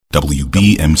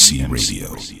WBMC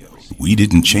Radio. We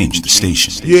didn't change the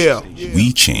station. Yeah.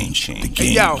 We changed the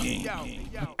game.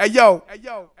 Hey yo,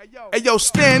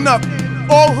 stand up.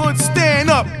 All hoods stand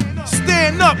up.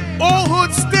 Stand up. All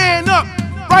hoods stand up.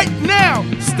 Right now.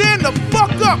 Stand the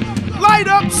fuck up. Light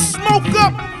up. Smoke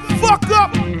up. Fuck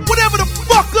up. Whatever the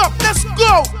fuck up. Let's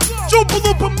go. Joe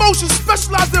Balloon Promotions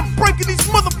specialized in breaking these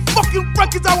motherfucking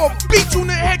records. I will beat you in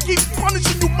the head. Keep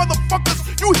punishing you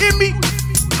motherfuckers. You hear me?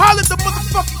 Holler at the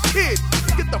motherfucking kid.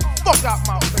 Get the fuck out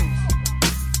my face.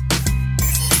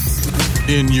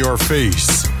 In your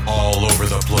face, all over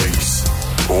the place.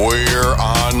 We're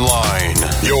online.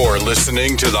 You're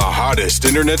listening to the hottest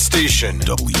internet station,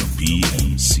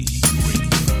 WBMC Radio.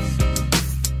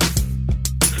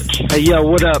 Hey yo,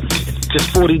 what up? Just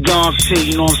 40 Donks here,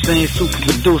 you know what I'm saying? Super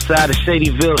producer out of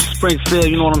Shadyville, Springfield,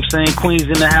 you know what I'm saying? Queens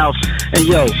in the house. And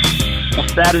yo, on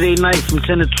Saturday night from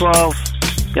 10 to 12,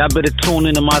 y'all better tune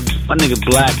into my nigga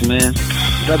Black, man.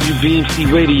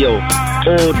 WBMC Radio,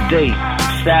 all day,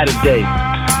 Saturday.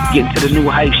 Getting to the new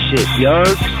hype shit, you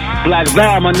heard? Black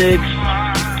Val, my niggas.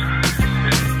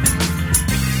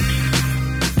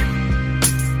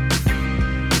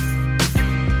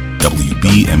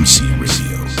 WBMC Radio.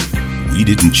 We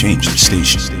didn't change the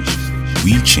station.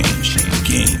 We changed the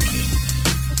game.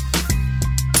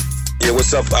 Yeah,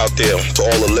 what's up out there to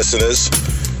all the listeners?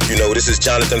 You know, this is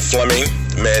Jonathan Fleming,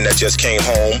 the man that just came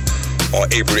home on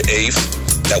April 8th,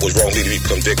 that was wrongly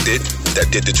convicted,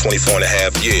 that did the 24 and a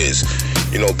half years.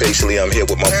 You know, basically I'm here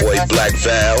with my boy Black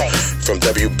Val from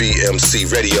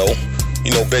WBMC Radio.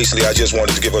 You know, basically I just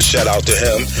wanted to give a shout out to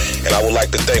him, and I would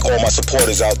like to thank all my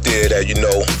supporters out there that, you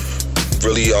know,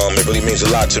 really, it really means a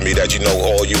lot to me that, you know,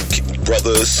 all you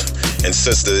brothers and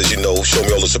sisters, you know, show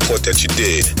me all the support that you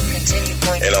did.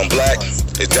 And I'm Black.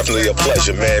 It's definitely a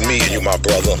pleasure, man, me and you, my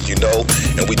brother, you know,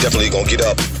 and we definitely gonna get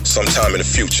up sometime in the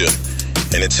future.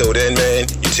 And until then, man,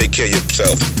 you take care of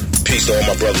yourself. Peace to all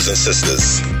my brothers and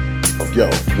sisters. Yo,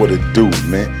 what it do,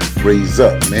 man? Raise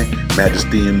up, man.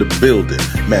 Majesty in the building.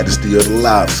 Majesty of the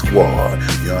Live Squad.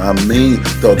 You know what I mean?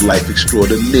 Thug Life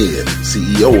Extraordinaire.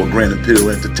 CEO of Grand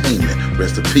Imperial Entertainment.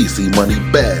 Rest in peace, E-Money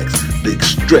Bags. Big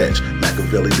Stretch.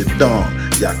 Machiavelli the Don.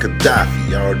 Ya Gaddafi.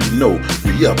 You already know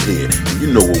we up here. And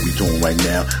you know what we doing right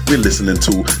now. We're listening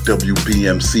to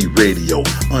WBMC Radio.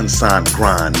 Unsigned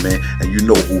Grind, man. And you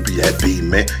know who be that be,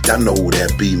 man. Y'all know who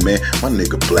that be, man. My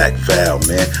nigga Black Val,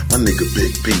 man. My nigga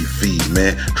Big BV,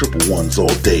 man. Triple ones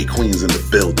all day. Queens in the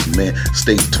building, man.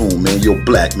 Stay tuned, man. Yo,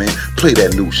 Black, man. Play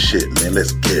that new shit, man.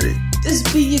 Let's get it. This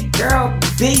be your girl,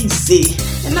 Daisy,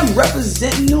 and I'm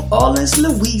representing New Orleans,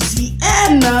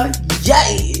 Louisiana.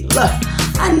 Yeah, look,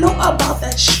 I know about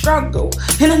that struggle,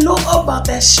 and I know about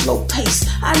that slow pace.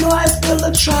 I know I feel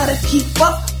to try to keep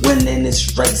up when in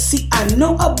this race. See, I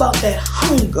know about that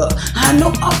hunger. I know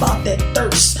about that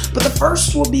thirst. But the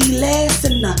first will be last,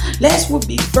 and the last will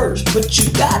be first. But you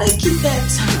gotta keep that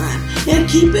time and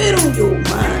keep it on your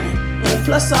mind. And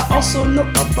plus, I also know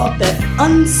about that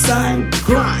unsigned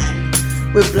grind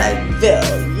with Black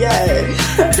Val, yeah.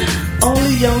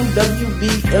 Only on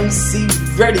WBMC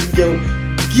Radio.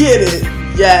 Get it,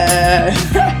 yeah.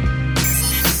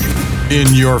 in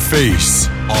your face,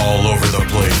 all over the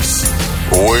place.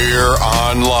 We're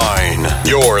online.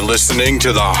 You're listening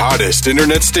to the hottest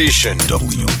internet station,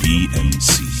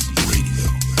 WBMC Radio.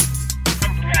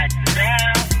 Black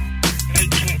Val,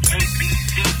 a.k.a.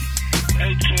 BC,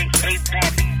 a.k.a.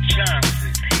 Bobby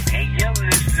Johnson, and you're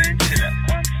listening to the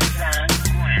Unsigned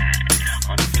Grind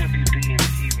on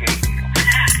WBMC Radio.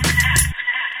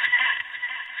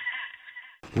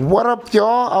 What up,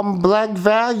 y'all? I'm Black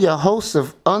Val, your host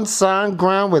of Unsigned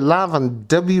Grind. We're live on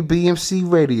WBMC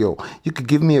Radio. You could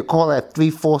give me a call at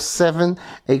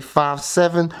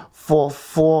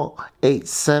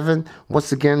 347-857-4487.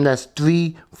 Once again, that's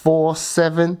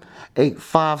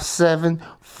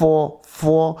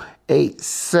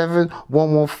 347-857-4487.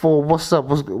 114. What's up?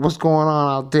 What's going on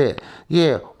out there?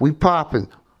 Yeah, we popping.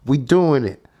 We doing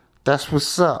it. That's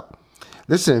what's up.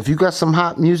 Listen, if you got some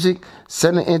hot music,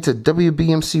 send it into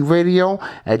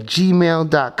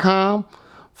WBMCRadio@gmail.com.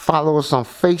 Follow us on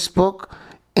Facebook,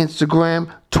 Instagram,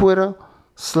 Twitter,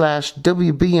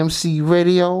 /WBMC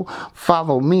Radio.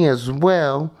 Follow me as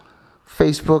well.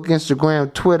 Facebook,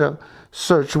 Instagram, Twitter.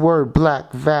 Search word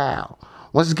Black Val.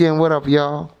 Once again, what up,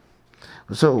 y'all?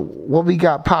 So, what we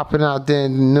got popping out there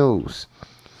in the news?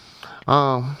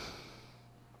 Well,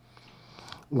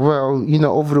 you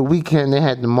know, over the weekend they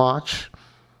had the march.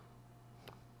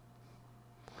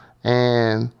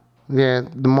 And, yeah,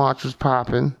 the march was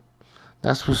popping.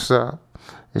 That's what's up.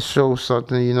 It shows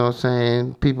something, you know what I'm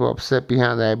saying? People upset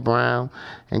behind that Brown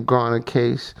and Garner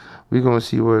case. We're gonna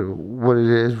see what it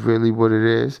is, really what it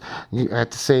is.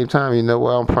 At the same time, you know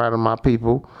what? I'm proud of my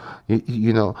people.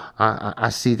 You know, I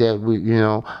see that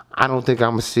I don't think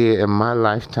I'm gonna see it in my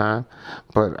lifetime,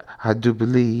 but I do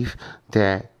believe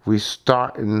that we're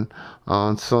starting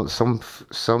on some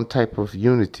type of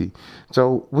unity.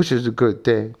 So, which is a good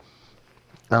thing.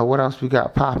 What else we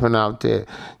got popping out there?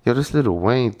 Yo, this Lil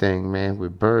Wayne thing, man,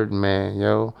 with Birdman,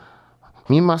 yo.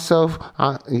 Me myself,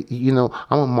 I'm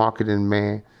a marketing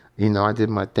man. You know, I did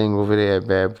my thing over there at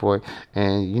Bad Boy,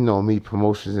 and you know me,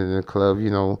 promotions in the club. You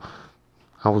know,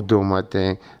 I was doing my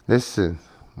thing. Listen,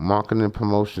 marketing and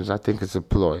promotions, I think it's a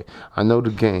ploy. I know the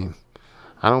game.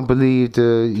 I don't believe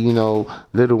the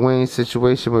Lil Wayne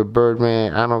situation with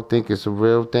Birdman. I don't think it's a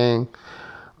real thing.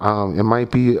 It might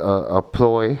be a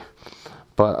ploy,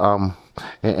 but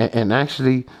and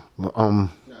actually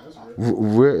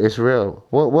it's real.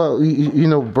 Well,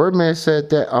 Birdman said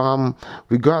that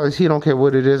regardless, he don't care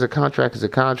what it is. A contract is a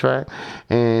contract,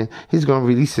 and he's gonna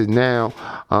release it now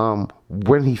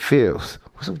when he feels.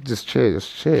 What's up with this chair? This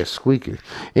chair is squeaking.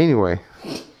 Anyway,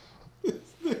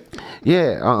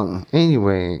 yeah.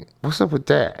 Anyway, what's up with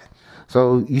that?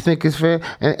 So you think it's fair?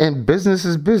 And business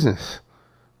is business,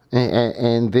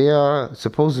 and they are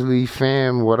supposedly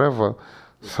fam whatever.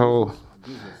 So.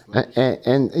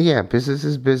 And yeah, business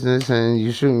is business, and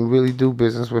you shouldn't really do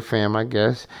business with fam, I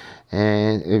guess.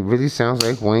 And it really sounds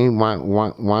like Wayne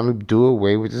want to do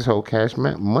away with this whole cash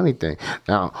money thing.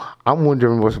 Now, I'm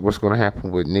wondering what's going to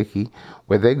happen with Nicki,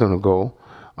 where they're going to go,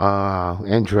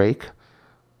 and Drake,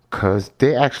 because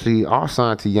they actually are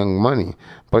signed to Young Money,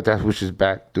 but that switches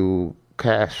back to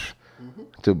Cash,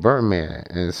 to Birdman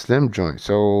and Slim Joint.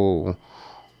 So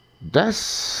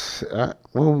that's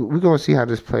we're going to see how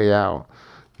this play out.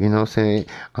 You know what I'm saying?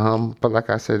 But like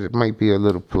I said, it might be a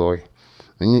little ploy.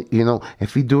 And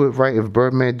if he do it right, if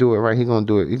Birdman do it right, he gonna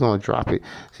do it. He gonna drop it.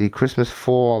 See, Christmas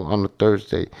fall on the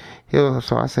Thursday. So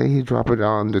I say he drop it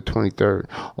on the 23rd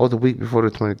or the week before the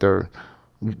 23rd.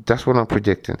 That's what I'm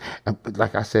predicting. And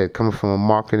like I said, coming from a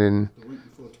marketing. The week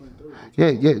before 23rd.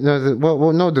 Yeah. No,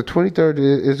 the 23rd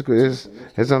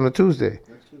is on a Tuesday.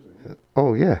 Next Tuesday.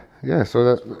 Oh yeah.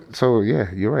 So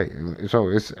yeah, you're right. So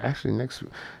it's actually next.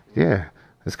 Yeah.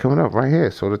 It's coming up right here.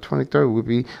 So the 23rd would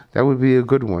be a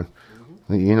good one.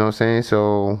 You know what I'm saying?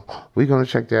 So we're going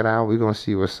to check that out. We're going to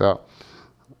see what's up.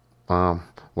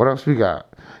 What else we got?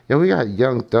 Yo, we got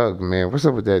Young Thug, man. What's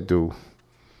up with that dude?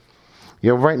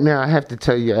 Yo, right now I have to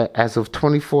tell you, as of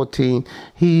 2014,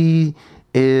 he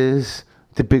is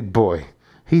the big boy.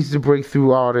 He's the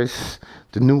breakthrough artist,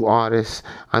 the new artist.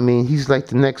 I mean, he's like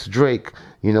the next Drake.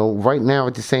 Right now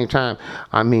at the same time,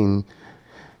 I mean,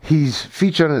 he's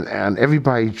featured on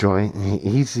everybody's joint.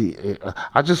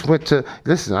 I just went to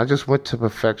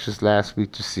Perfections last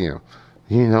week to see him.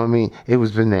 You know what I mean? It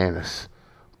was bananas.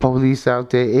 Police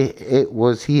out there,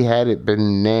 he had it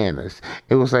bananas.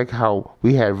 It was like how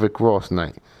we had Rick Ross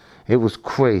night. It was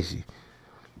crazy.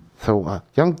 So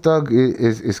Young Thug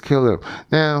is killing him.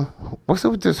 Now, what's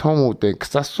up with this homo thing?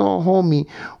 Because I saw a homie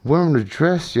wearing a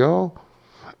dress, yo,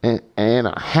 and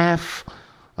a half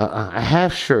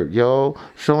shirt, yo,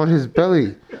 showing his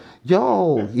belly.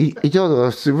 Yo,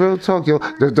 real talk, yo.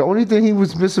 The only thing he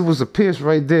was missing was a pierce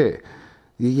right there.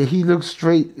 He looked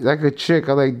straight like a chick.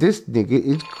 I'm like, this nigga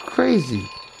is crazy.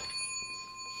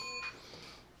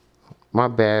 My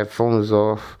bad, phone is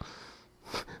off.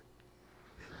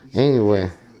 Anyway,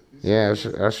 yeah, I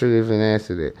should have even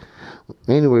answered it.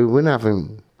 Anyway, we're not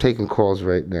even taking calls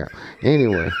right now.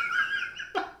 Anyway.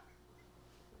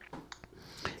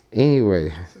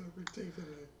 Anyway,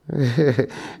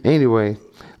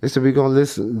 listen, we're going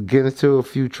to get into a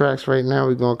few tracks right now.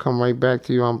 We're going to come right back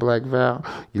to you on Black Val.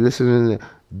 You're listening to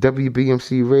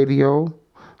WBMC Radio.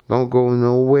 Don't go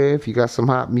nowhere. If you got some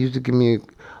hot music, give me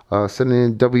send it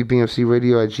in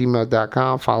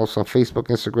WBMCradio@gmail.com. Follow us on Facebook,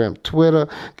 Instagram, Twitter.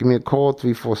 Give me a call,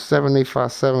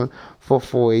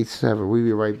 347-857-4487. We'll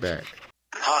be right back.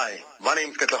 Hi, my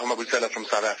name's Katahoma Busela from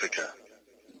South Africa.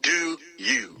 Do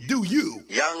you.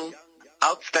 Young,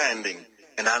 outstanding,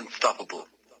 and unstoppable.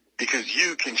 Because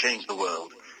you can change the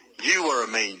world. You are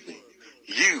amazing.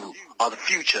 You are the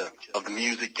future of the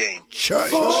music game.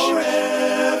 Forevermore.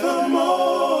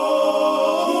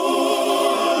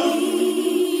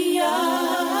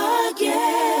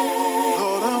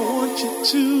 Lord, I want you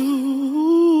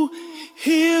to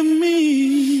hear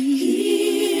me.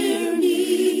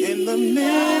 In the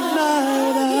midnight hour.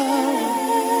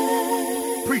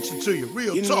 Preaching to you,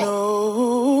 real You talk.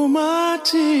 know my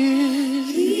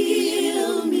tears.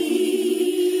 Heal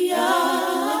me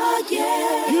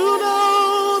again. You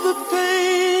know the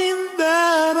pain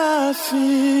that I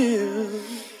feel.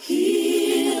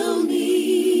 Heal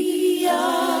me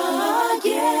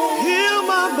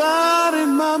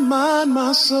mind,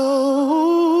 my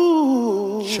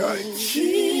soul. Feel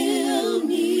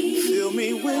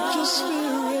me with your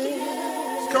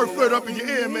spirit. Kurt Flirt up in your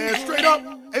ear, man. Straight up,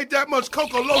 ain't that much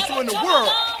Coco Loso in the world.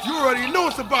 You already know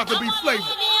it's about to be flavored.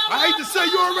 I hate to say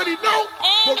you already know,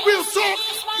 but real talk,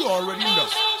 you already know.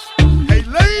 Hey,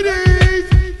 ladies.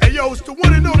 Hey, yo, it's the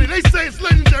one and only. They say it's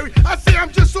legendary. I say I'm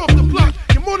just off the block.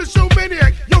 Your morning show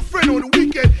maniac, your friend on the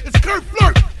weekend. It's Kurt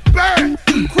Flirt. Bad.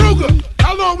 Kruger.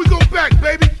 How long we go back,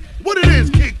 baby? What it is,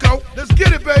 Kiko? Let's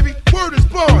get it, baby. Word is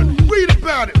born. Read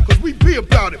about it, cause we be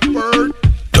about it, bird.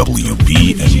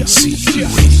 WBMC.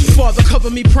 Father, cover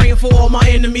me, praying for all my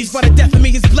enemies. By the death of me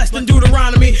is blessed in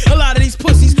Deuteronomy. A lot of these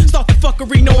pussies start the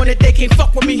fuckery, knowing that they can't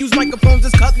fuck with me. Use microphones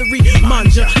as cutlery.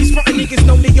 Manja, these frontin' niggas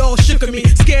know they all shook of me.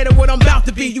 Scared of what I'm about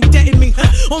to be. You deadin' me.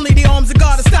 Only the arms of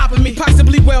God are stopping me.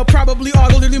 Possibly, well, probably,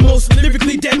 arguably, most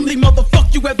lyrically deadly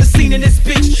motherfucker you ever seen in this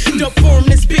bitch. Dub form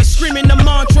this bitch, screaming the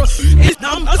mantra.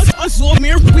 I'm us all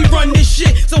mirror. We run this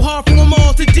shit. So hard for them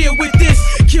all to deal with this.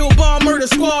 Kill bar, murder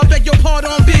squad, beg your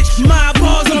pardon, bitch. My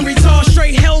bars on retard,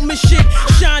 straight helmet shit.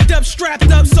 Shined up, strapped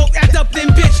up, so act up then,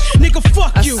 bitch. Nigga,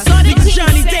 fuck you. Niggas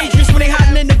Johnny Dangerous when they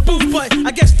hiding in the booth, but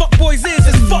I guess fuck boys is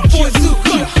as fuck boys do.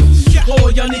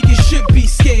 All y'all niggas should be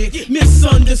scared.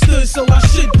 Misunderstood, so I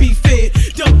should be fed.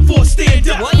 Dump for stand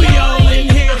up, we all in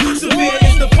here. Severe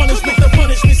is the punishment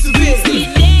severe.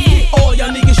 All y'all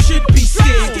niggas should be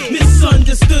scared.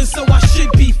 Misunderstood, so I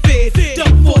should be fed.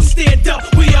 Dump for stand up,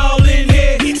 we all in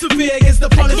here. Severe is the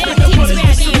punishment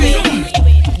severe.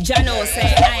 Jano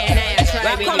say I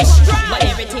try with it, but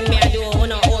everything me I do,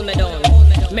 no hold me down.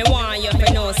 Me want you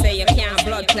to know, say you can't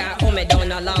blood clot, hold me down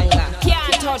no longer.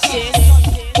 Can't touch this,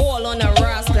 all on a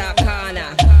rascal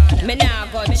corner. Me now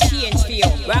got change for you.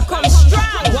 I come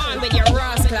strong, one with your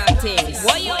rascal things.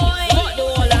 Fuck the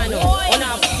whole I know, on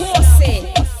a pussy.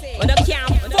 On the can't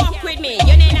fuck with me,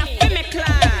 you need a female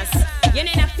class, you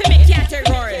need a female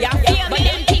category. But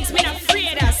them things me not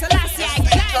afraid of, so last year I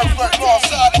got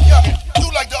Do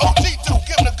like the OG do,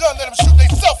 give him the gun, let him shoot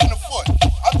theyself in the foot.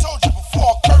 I told you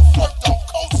before, Kurt Flirt don't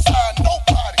co-sign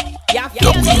nobody.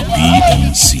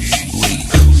 WBMC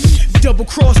Radio. Double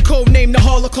cross code name the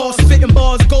Holocaust. Spitting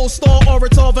bars, gold star,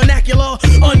 orator, vernacular.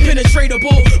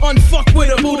 Unpenetratable,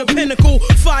 unfuckwittable. The pinnacle,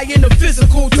 fire in the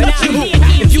physical. Touchable.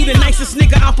 If you the nicest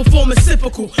nigga, I'll perform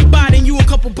reciprocal. Biting you a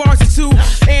couple bars or two.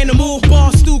 Animal,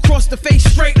 bar stew, cross the face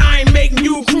straight. I ain't making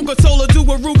you. Kruger told her do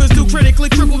what Rugers do. Critically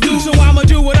triple do. So I'ma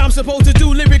do what I'm supposed to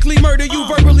do. Lyrically murder you,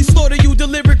 verbally slaughter you.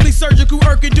 Deliberately surgical,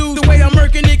 irking do. The way I'm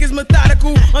murking niggas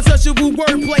methodical. Untouchable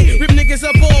wordplay. Rip niggas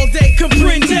up all day.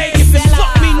 Comprende. If it's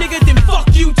fuck me, nigga, then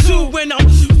fuck you too. When I'm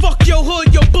fuck your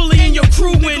hood, your bully and your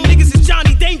crew. When niggas is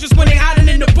Johnny Dangerous when they hiding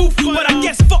in the booth. But I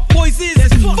guess fuck boys is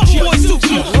fuck boys too.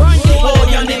 All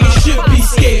y'all niggas should be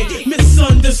scared.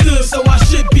 Misunderstood, so I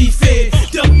should be fed.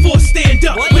 Duck for stand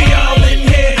up, we all in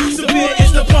here. Severe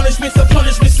is the punishment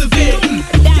severe.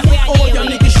 All y'all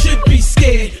niggas should be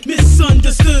scared.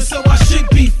 Misunderstood, so I should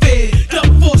be fed. Duck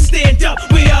for stand up,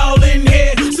 we all in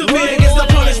here. Severe is the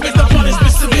punishment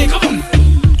severe. Come on.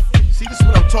 See, this is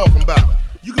what I'm talking about.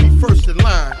 You can be first in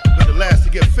line, but the last to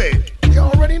get fed. They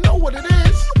already know what it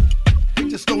is. They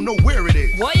just don't know where it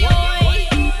is.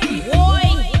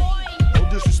 Don't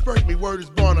disrespect me, word is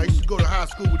born. I used to go to high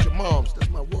school with your moms. That's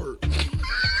my word.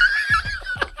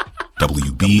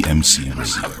 WBMC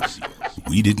Radio.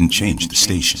 We didn't change the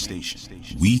station.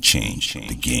 We changed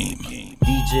the game.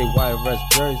 DJ YRS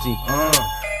Jersey.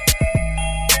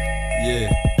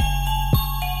 Yeah.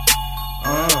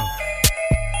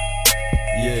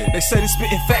 Yeah. They say they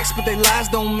spittin' facts, but they lies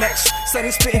don't match. Say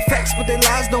they spittin' facts, but they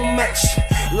lies don't match.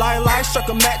 Lie, struck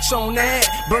a match on that.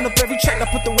 Burn up every track, I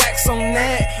put the wax on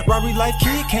that. Rory Life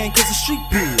Kid came cause the street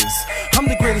biz. I'm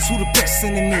the greatest, who the best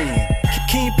in the men.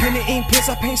 Kingpin and ink pins,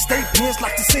 I paint state pins.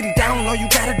 Lock the city down, all you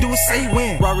gotta do is say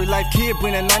when. Rory Life Kid,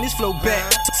 bring that 90s flow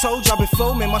back. Told y'all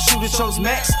before, man, my shooter chose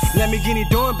Max. Let me get it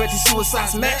doing, bet his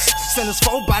suicide's match. Send us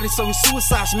 4 bodies, so his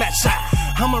suicide's match.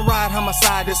 I'ma ride,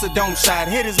 homicide, it's a dome shot.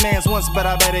 Hit his mans once, but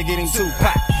I better get him 2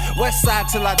 pop. West side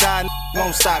till I die,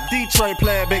 won't stop. Detroit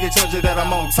player, bigger tells you that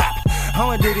I'm on top. I'm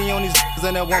a Diddy on these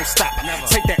and it won't stop.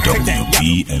 Take that,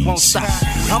 yeah, won't stop.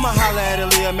 I'ma holla at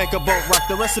Aaliyah, make a boat rock.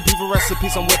 The recipe for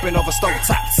recipes, I'm whipping over stove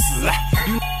tops.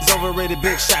 You overrated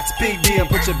big shots, big deal,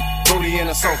 put your booty in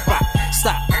a soap pop.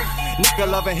 Stop, nigga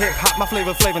loving hip hop, my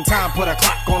flavor time, put a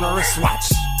clock on a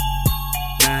wristwatch.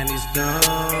 90's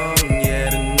gone, yeah,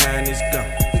 the 90's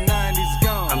gone. The 90's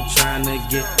gone. I'm trying to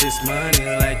get this money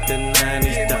like the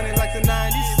 90's done.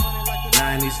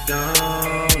 90's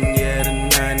gone, yeah, the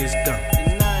 90's gone. The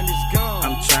 90's gone.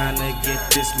 I'm trying to get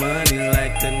this money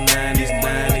like the 90's.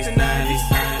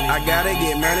 I gotta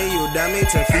get money, you dummy,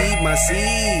 to feed my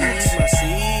seeds.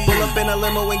 Pull up in a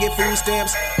limo and get food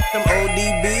stamps. Them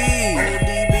ODB.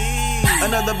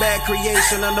 Another bad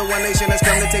creation under one nation that's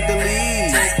come to take the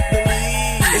lead.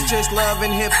 It's just love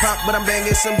and hip hop, but I'm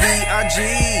banging some B.I.G.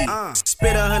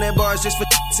 Spit 100 bars just for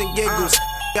and giggles.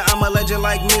 Yeah, I'm a legend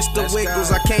like Mr.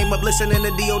 Wiggles. I came up listening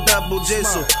to D.O. Double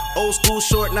Jizzle. Old school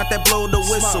short, not that blow the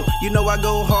whistle. You know I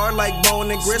go hard like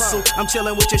bone and gristle. I'm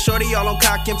chilling with your shorty, y'all on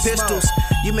cock and pistols.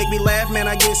 You make me laugh, man,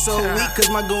 I get so weak. Cause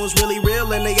my goons really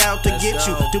real and they out to get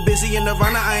you. Too busy in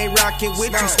Nirvana, I ain't rocking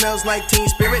with you. Smells like Teen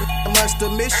Spirit, I must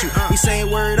have missed you. We saying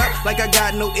word up like I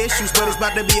got no issues. But it's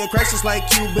about to be a crisis like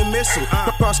Cuban Missile.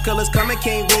 Cross colors coming,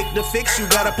 can't wait to fix you.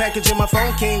 Got a package in my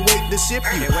phone, can't wait to ship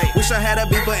you. Wish I had a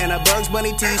beeper and a Bugs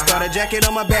Bunny tee. Start a jacket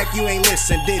on my back, you ain't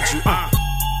listen, did you?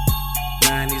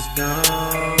 90's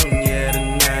gone, yeah, the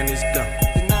 90's gone.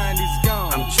 The 90's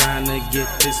gone. I'm trying to get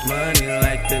this money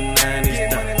like the 90's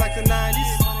done.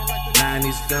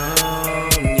 90's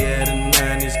gone, yeah, the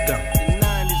 90's gone.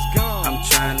 I'm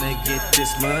trying to get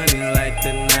this money like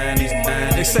the 90's done.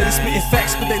 They say they spitting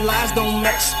facts, but they lies don't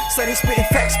match. Say they spitting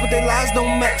facts, but they lies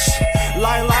don't match.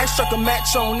 Lie, struck a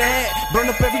match on that. Burn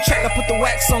up every track, I put the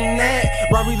wax on that.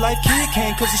 Rory Life Kid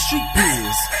came cause the street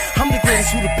biz. I'm the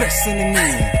greatest, who the best in the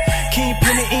men.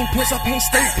 Kingpin and ink pins, I paint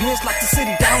state pins. Lock the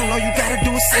city down, all you gotta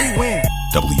do is say when.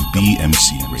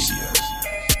 WBMC Radio.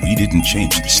 We didn't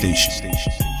change the station.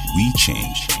 We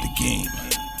changed the game.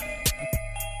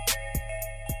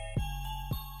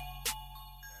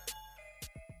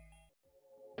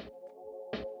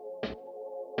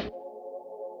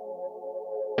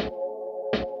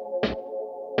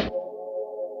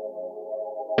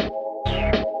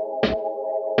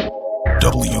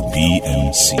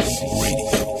 WBMC Radio.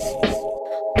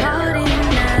 Party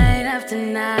night after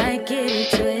night, getting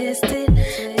twisted.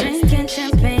 Drinking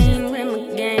champagne with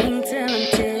my gang till I'm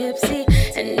tipsy.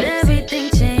 And everything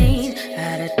changed,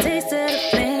 had a taste of the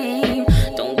flame.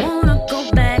 Don't wanna go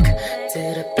back to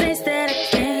the place that I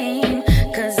came.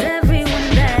 Cause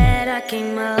everyone that I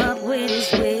came up with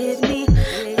is with me.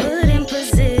 Put in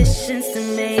positions to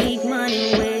make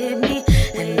money with me.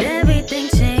 And everything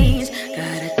changed,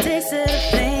 got a taste of the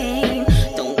flame.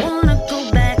 Don't wanna go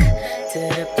back to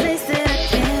the place that I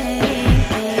came.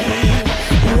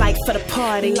 Life for the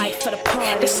party,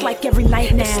 it's like every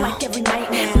night now.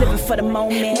 Living for the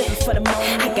moment,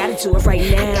 I gotta do it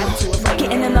right now.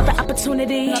 Getting another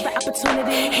opportunity,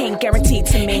 ain't guaranteed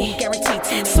to me.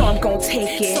 So I'm gonna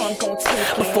take it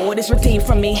before it is redeemed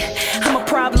from me. I'm a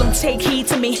problem, take heed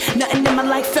to me. Nothing in my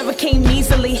life ever came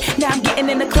easily. Now I'm getting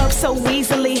in the club so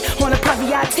easily. On a private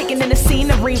yacht, taking in the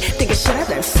scenery. Thinking, shit, I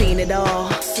done seen it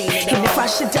all. And if I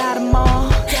should die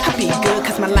tomorrow, I'd be good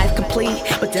cause my life complete.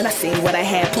 But then I seen what I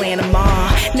had planned tomorrow.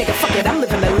 Nigga, fuck it, I'm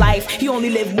living a life. You only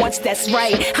live once, that's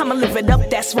right. I'ma live it up,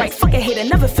 that's right. Fuck a hater,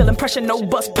 never feeling pressure, no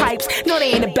bust pipes. No,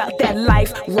 they ain't about that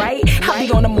life, right? I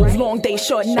be on the move, long days,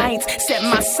 short nights. Set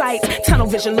my sights, tunnel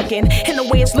vision looking. And the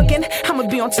way it's looking, I'ma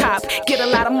be on top. Get a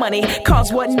lot of money,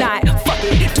 cause whatnot. Fuck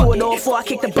it, do it all before I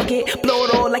kick the bucket. Blow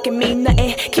it all like it mean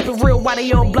nothing. Keep it real while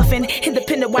they all bluffing.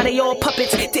 Independent while they all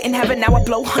puppets. Didn't have it, now I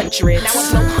blow hundreds.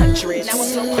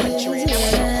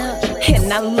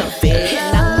 And I love it.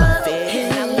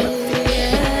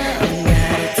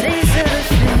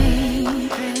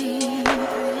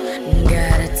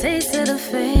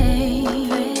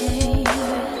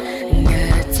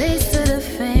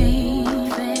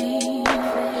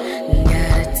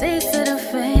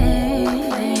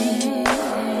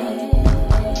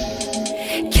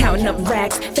 Up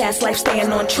racks, fast life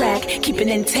staying on track, keeping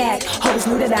intact. Always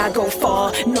knew that I'd go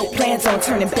far, no plans on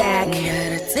turning back. Got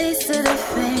a taste of the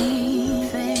fame,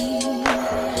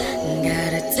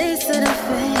 got a taste of the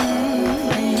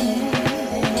fame.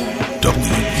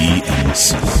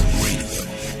 WBMC Radio.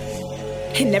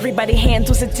 And everybody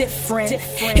handles it different.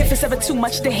 If it's ever too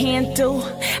much to handle,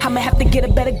 I'ma have to get a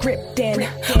better grip then.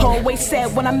 Always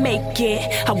said when I make it,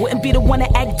 I wouldn't be the one to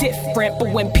act different.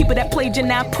 But when people that played you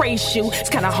now praise you, it's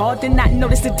kinda hard to not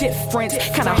notice the difference.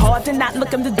 Kinda hard to not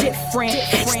look at the different.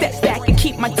 Step back and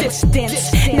keep my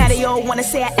distance. Now they all wanna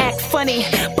say I act funny,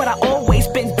 but I always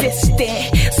been distant.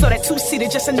 So that two-seater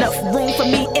just enough room for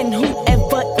me and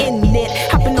whoever in it.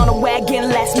 Hopping on a wagon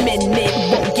last minute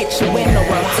won't get you in no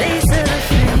taste of the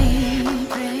fame,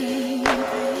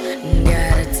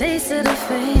 got a taste of the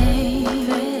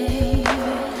fame,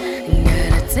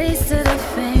 got a taste of the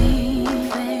fame,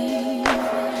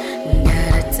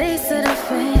 got a taste of the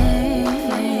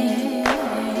fame.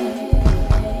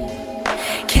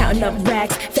 Counting up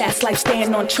racks, fast life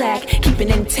staying on track, keeping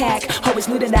intact. Always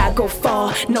knew that I'd go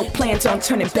far, no plans on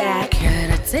turning back. Got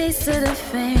a taste of the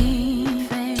fame.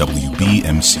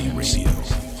 WBMC Radio.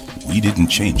 We didn't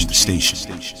change the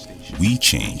station. We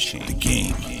changed the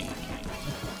game.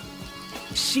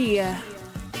 Shia,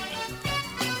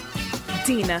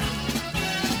 Dina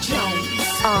Jones.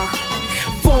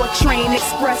 4 train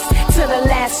express to the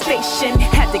last station.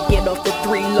 Had to get off the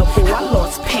 3 local. I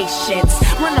lost patience.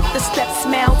 Run up the steps,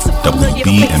 smile to familiar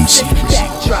WBMC faces.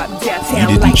 Backdrop downtown.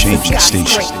 We didn't change the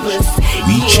station.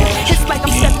 We changed It's like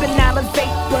the I'm game. stepping out of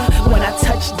vapor when I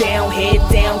touch down, head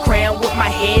down, crown with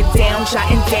my head down,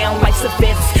 jotting down life's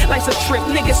events, life's a trip.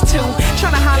 Niggas too,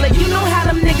 tryna holler, you know how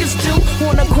them niggas do.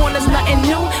 On the corners, nothing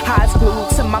new. Eyes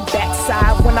glued to my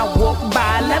backside when I walk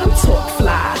by. Let them talk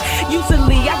fly.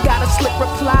 Usually I got a slick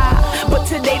reply, but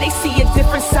today they see a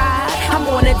different side. I'm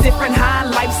on a different high.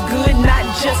 Life's good, not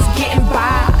just getting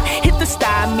by. Hit the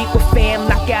style, meet with fam,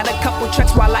 knock out a couple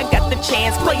tracks while I got the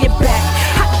chance. Play it back.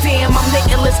 Hot damn, I'm the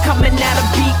illest coming out of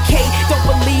BK. Don't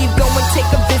believe, go and take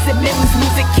a visit. Mims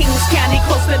Music, Kings County,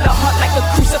 close to the heart like a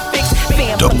crucifix.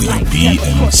 Fam,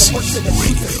 WBMC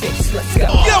Radio. Let's go.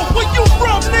 Yo, where you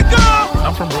from, nigga?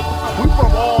 I'm from Brooklyn. We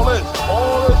from all where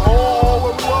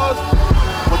we was.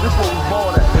 But this where we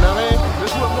born at, you know what I mean?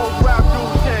 This where most rap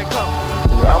dudes can't come.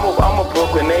 I'm a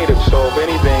Brooklyn native, so if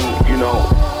anything, you know,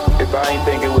 if I didn't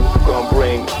think it was gonna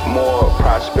bring more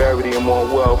prosperity and more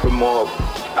wealth and more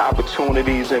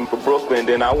opportunities in Brooklyn,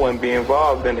 then I wouldn't be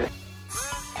involved in it.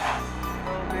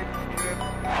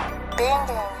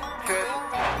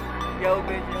 Yo,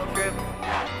 bitch, you trippin'.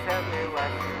 Tell me why.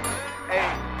 Hey,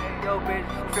 yo, bitch,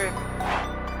 you trippin'.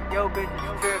 Yo, bitch,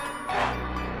 you trippin'.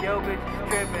 Yo, bitch, you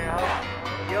trippin', ho.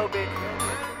 Yo, bitch, you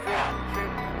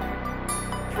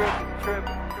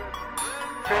trippin'.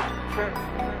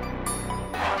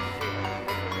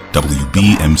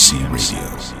 WBMC Radio.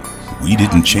 We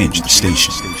didn't change the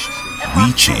station.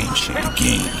 We changed the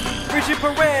game. Richard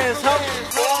Perez, ho.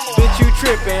 Bitch, you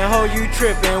trippin', ho, you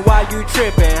trippin'. Why you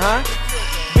trippin', huh?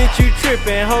 Bitch, you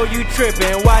trippin', ho, you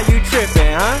trippin'. Why you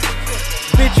trippin', huh?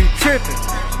 Bitch, you trippin'.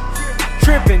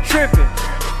 Trippin'.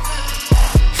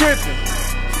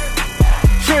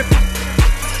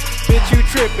 Bitch, you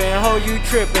trippin', ho, you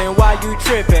trippin'. Why you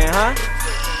trippin', huh?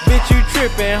 Bitch, you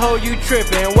trippin', ho, you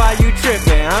trippin'. Why you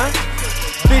trippin', huh?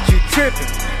 Bitch, you trippin'.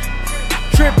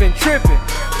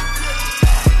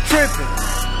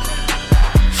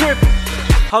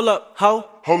 Hold up, ho.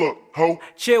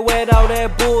 Chill with all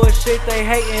that bullshit, they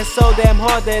hatin' so damn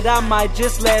hard that I might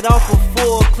just let off a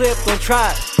full clip. Don't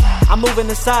try it, I'm moving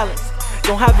in silence.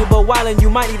 Don't have you but wildin', you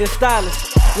might need a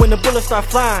stylist. When the bullets start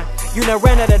flying, you done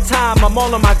ran out of time, I'm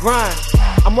all on my grind.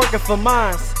 I'm working for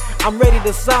mines, I'm ready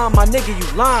to sign, my nigga, you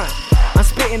lying. I'm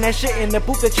spitting that shit in the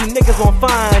booth that you niggas won't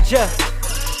find, yeah.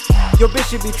 Your bitch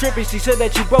should be tripping, she said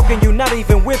that you broken, you not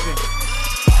even whipping.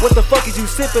 What the fuck is you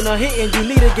sipping or hitting? You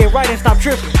need to get right and stop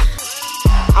tripping.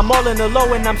 I'm all in the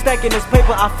low and I'm stacking this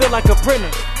paper, I feel like a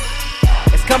printer.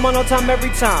 It's coming on time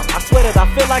every time, I swear that I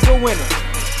feel like a winner.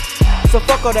 So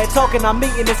fuck all that talking, I'm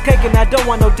eating this cake and I don't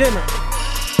want no dinner.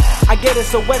 I get it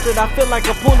so wet that I feel like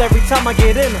a pool every time I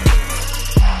get in it.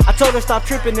 I told her stop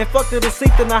tripping and fucked her to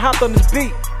sleep, then I hopped on this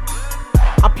beat.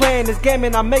 I'm playing this game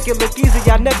and I make it look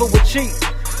easy, I never would cheat.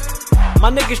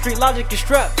 My nigga street logic is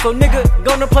strapped, so nigga,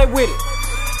 gonna play with it.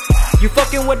 You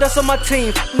fucking with us on my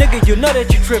team, nigga, you know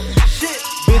that you trippin'. Shit.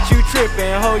 Bitch, you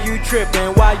trippin', ho, you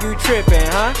trippin', why you trippin',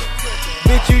 huh?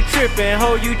 Bitch, you trippin',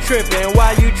 ho, you trippin',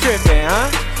 why you trippin', huh?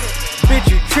 Bitch,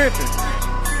 you trippin'.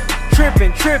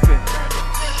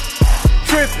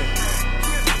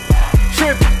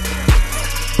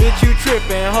 Bitch, you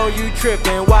trippin', ho, you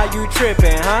trippin', why you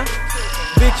trippin', huh?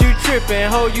 Bitch, you trippin',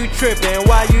 ho, you trippin',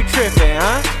 why you trippin',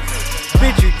 huh?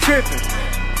 Bitch, you trippin'.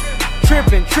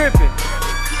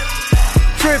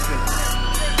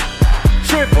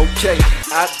 Okay,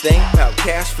 I think about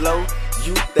cash flow,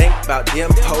 you think about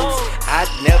them hoes. I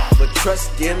never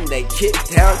trust them, they kick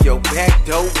down your back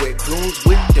door with goons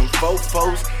with them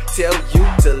fofos. Tell you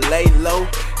to lay low,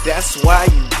 that's why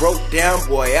you broke down,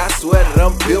 boy. I swear that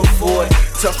I'm built for it.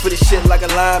 Tough for this shit like a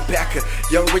linebacker.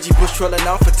 Young Reggie Bush trolling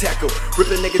off a tackle.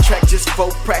 Rip a nigga track just for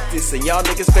practice. And y'all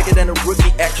niggas faker than a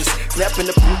rookie actress. Snap in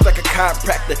the booth like a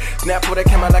chiropractor. Snap for that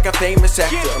camera like a famous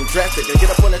actor. I'm drafted, I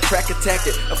get up on the track, attack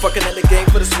it. I'm fucking in the game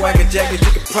for the swagger jacket. You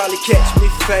could probably catch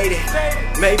me faded,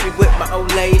 maybe with my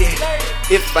old lady.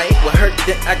 If I ain't with her,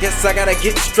 then I guess I gotta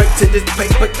get straight to this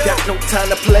paper. Got no time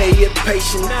to play it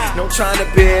patient. No trying to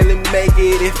barely make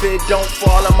it. If it don't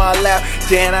fall on my lap,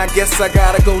 then I guess I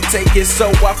gotta go take it. So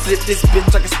I flip this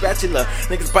bitch like a spatula.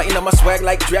 Niggas biting on my swag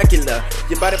like Dracula.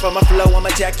 You bite it by my flow, I'ma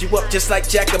jack you up just like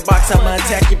Jack and Box. I'ma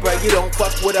attack you, bro. You don't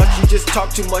fuck with us, you just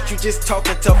talk too much. You just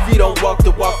talking tough, you don't walk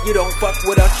the walk. You don't fuck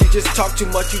with us, you just talk too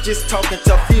much. You just talking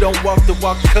tough, you don't walk the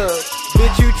walk, cuz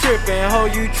Bitch, you trippin', ho,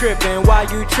 you trippin', why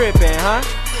you trippin', huh?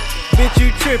 Bitch,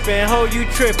 you trippin', ho, you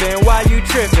trippin', why you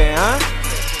trippin', huh?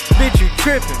 Bitch, you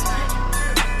trippin',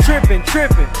 trippin',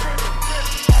 trippin',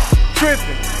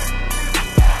 trippin',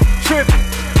 trippin'.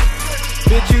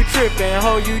 Bitch, you trippin',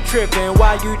 ho, you trippin',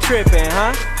 why you trippin',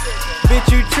 huh?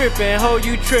 Bitch, you trippin', ho,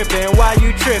 you trippin', why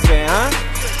you trippin', huh?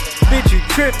 Bitch, you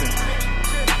trippin',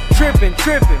 trippin',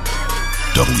 trippin'.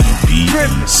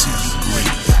 WBMC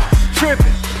Radio.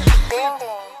 Trippin'.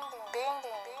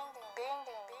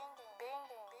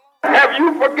 Have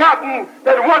you forgotten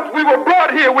that once we were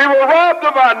brought here, we were robbed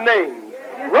of our names,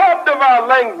 robbed of our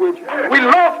language. We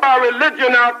lost our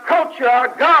religion, our culture, our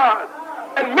God.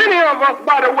 And many of us,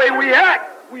 by the way we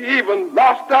act, we even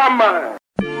lost our mind.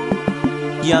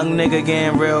 Young nigga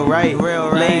getting real right.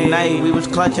 Late night, we was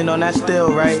clutching on that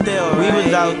still right. We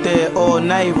was out there all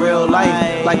night, real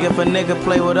life. Like if a nigga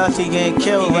play with us, he getting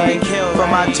killed right. For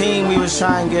my team, we was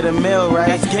trying to get a meal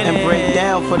right. And break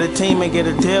down for the team and get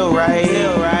a deal right.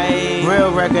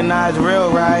 Real recognize, real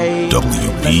right.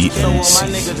 WBMC. So all my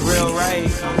niggas real right.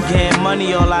 Getting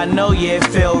money, all I know, yeah, it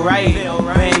feel right.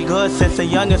 Been good since a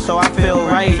youngin', so I feel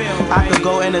right. I could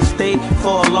go in the state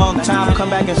for a long time,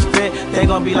 come back and spit. They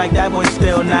gon' be like, that boy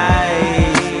still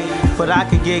nice, but I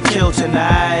could get killed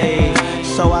tonight.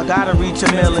 So I gotta reach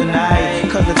a mill tonight.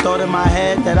 Cause the thought in my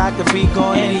head that I could be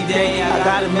gone any day, I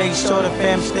gotta make sure the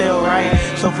fam's still right.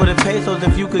 So for the pesos,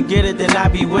 if you could get it, then I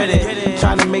be with it.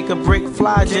 Trying to make a brick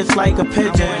fly just like a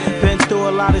pigeon. Been through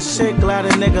a lot of shit, glad a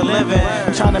nigga living.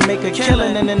 Trying to make a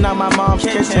killing in and out my mom's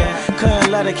kitchen.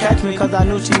 Couldn't let her catch me cause I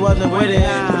knew she wasn't with it.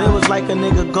 But it was like a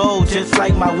nigga gold, just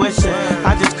like my wishing.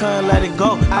 I just couldn't let it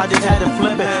go, I just had to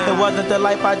flip it. It wasn't the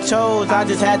life I chose, I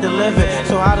just had to live it.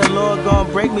 So how the Lord gon'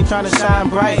 break me trying to shine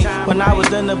bright? When I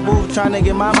was in the booth trying to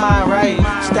get my mind right,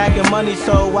 stacking money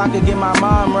so I could get my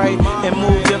mom right, and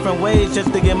move different ways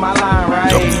just to get my line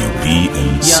right.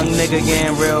 Young nigga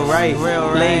getting real right.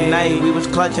 Late night, we was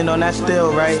clutching on that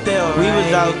still right. We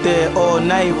was out there all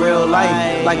night, real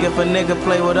life. Like if a nigga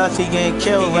play with us, he getting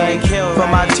killed right. For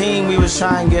my team, we was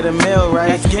trying to get a meal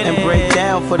right, and break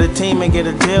down for the team and get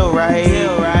a deal right.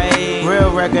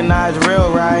 Real recognize,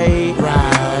 real right.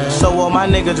 So all my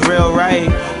niggas real right.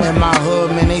 In my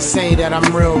hood, man, they say that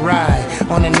I'm real right.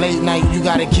 On a late night, you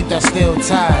gotta keep that still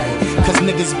tight. Cause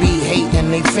niggas be hating,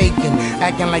 they faking,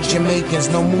 acting like Jamaicans.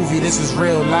 No movie, this is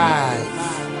real life.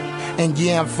 And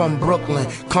yeah, I'm from Brooklyn.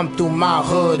 Come through my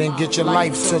hood and get your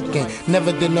life tooken.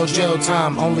 Never did no jail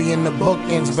time, only in the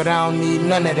bookings. But I don't need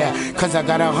none of that, cause I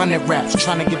got 100 raps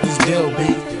trying to get this deal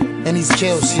beat. And these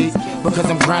kills, see, because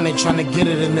I'm grinding, trying to get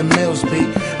it in the mills,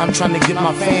 beat. I'm trying to get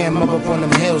my fam up on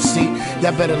them hills, see.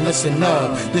 Y'all better listen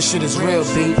up, this shit is real,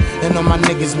 beat. And all my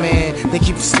niggas, man, they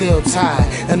keep it still tight.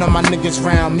 And all my niggas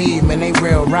round me, man, they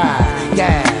real ride,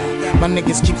 yeah. My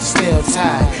niggas keep it still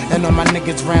tight. And all my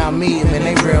niggas round me, man,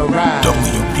 they real ride.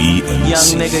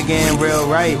 Young nigga getting real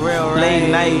right. Late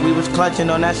night, we was clutching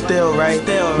on that still right.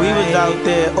 We was out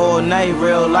there all night,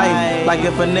 real life. Like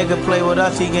if a nigga play with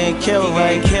us, he getting killed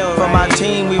right. For my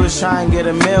team, we was trying to get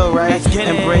a meal right,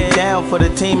 and break down for the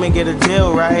team and get a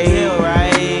deal right.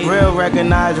 Real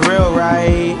recognize, real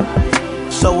right.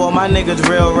 So all my niggas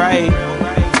real right.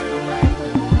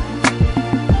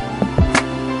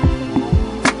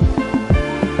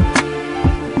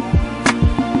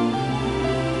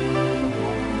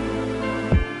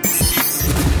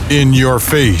 In your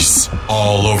face,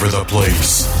 all over the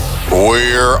place.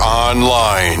 We're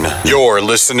online. You're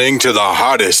listening to the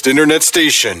hottest internet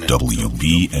station.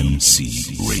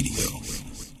 WBMC Radio.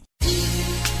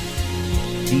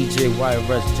 DJ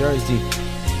YRS Jersey.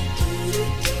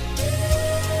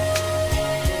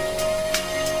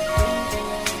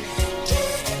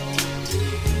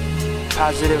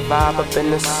 Positive vibe up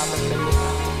in this.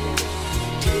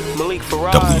 Malik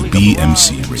Farad.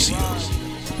 WBMC Radio.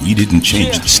 We didn't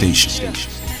change the station.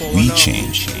 We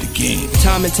changed the game.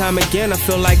 Time and time again, I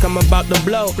feel like I'm about to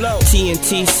blow.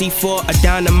 TNT, C4, a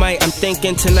dynamite. I'm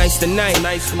thinking tonight's the night.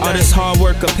 All this hard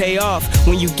work will pay off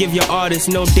when you give your artists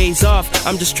no days off.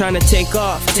 I'm just trying to take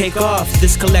off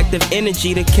this collective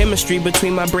energy, the chemistry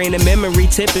between my brain and memory.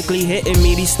 Typically hitting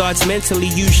me these thoughts mentally.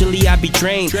 Usually I be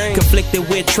drained, conflicted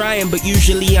with trying, but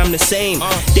usually I'm the same.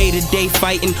 Day to day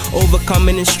fighting,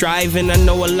 overcoming and striving. I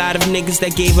know a lot of niggas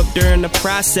that gave up during the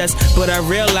process, but I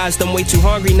realized I'm way too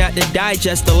hungry hungry not to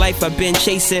digest the life I've been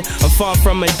chasing. I'm far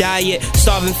from a diet,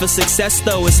 starving for success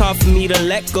though. It's hard for me to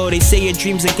let go. They say your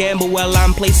dreams a gamble, well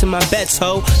I'm placing my bets,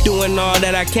 ho. Doing all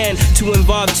that I can to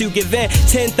involve, to give in.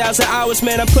 10,000 hours,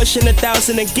 man, I'm pushing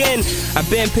 1,000 again. I've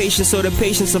been patient, so the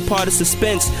patience a part of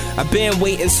suspense. I've been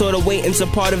waiting, so the waiting's a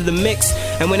part of the mix.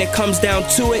 And when it comes down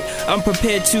to it, I'm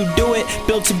prepared to do it.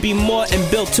 Built to be more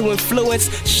and built to influence.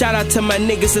 Shout out to my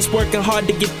niggas that's working hard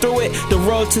to get through it. The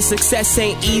road to success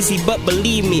ain't easy, but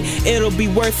believe me, it'll be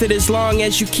worth it as long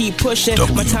as you keep pushing.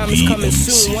 My time is coming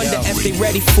soon, wonder if they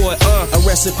ready for it. A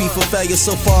recipe for failure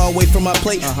so far away from my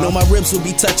plate. Know my ribs would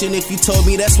be touching if you told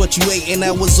me that's what you ate and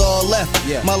that was all left.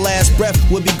 My last breath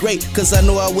would be great, cause I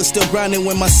know I was still grinding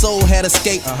when my soul had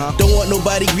escaped. Don't want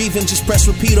nobody grieving, just press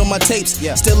repeat on my tapes.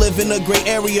 Still live in a great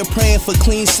area, praying for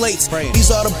clean slates.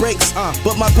 These are the breaks,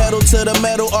 but my pedal to the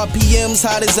metal. RPMs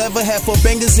hot as ever, had 4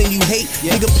 bangers and you hate.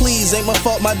 Nigga please, ain't my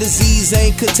fault, my disease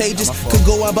ain't contagious. Could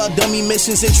go on about dummy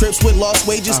missions and trips with lost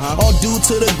wages. All due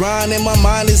to the grind and my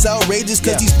mind is outrageous,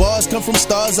 cause these bars come from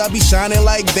stars, I be shining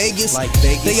like Vegas.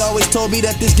 They always told me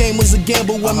that this game was a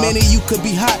gamble. 1 minute you could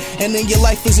be hot and then your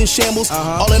life is in shambles.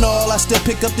 All in all, I still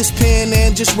pick up this pen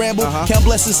and just ramble. Count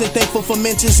blessings and thankful for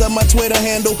mentions of my Twitter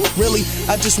handle. Really,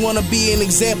 I just wanna be an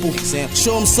example.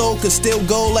 Show them soul could still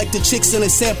go like the chicks in a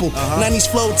sample. 90s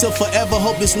flow till forever,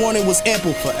 hope this warning was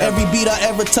ample. Every beat I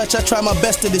ever touch, I try my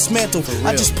best to dismantle.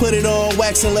 I just put it on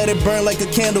wax and let it burn like a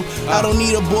candle. I don't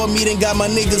need a board meeting, got my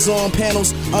niggas on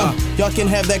panels. Y'all can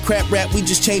have that crap rap, we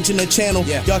just changing the channel.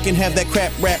 Y'all can have that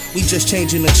crap rap, we just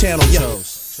changing the channel.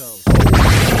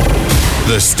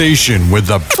 The station with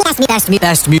the best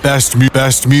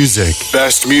music.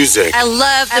 Best music. I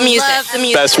love the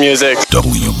music. Best music.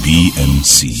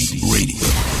 WBMC Radio.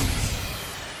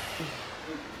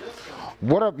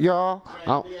 What up, y'all?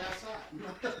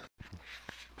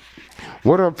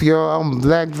 What up, y'all? I'm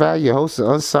Black Val, your host of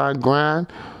Unsigned Grind.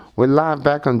 We're live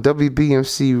back on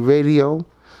WBMC Radio.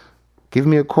 Give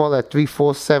me a call at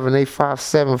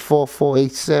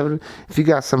 347-857-4487. If you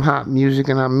got some hot music,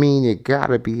 and I mean it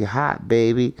gotta be hot,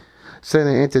 baby. Send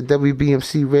it into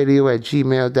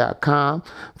WBMCRadio@gmail.com.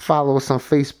 Follow us on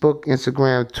Facebook,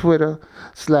 Instagram, Twitter,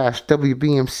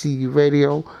 /WBMC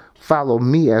Radio. Follow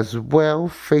me as well,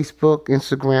 Facebook,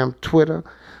 Instagram, Twitter.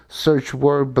 Search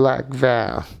word Black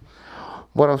Val.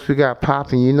 What else we got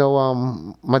popping? You know,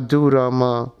 my dude,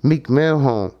 Meek Mill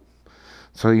home.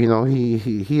 So, you know,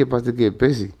 he about to get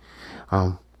busy.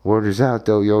 Word is out,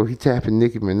 though, yo. He tapping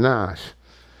Nicki Minaj.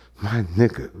 My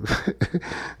nigga.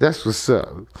 That's what's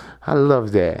up. I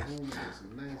love that.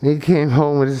 He came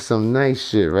home with some nice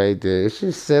shit right there. It's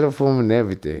just set up for him and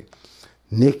everything.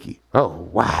 Nicki. Oh,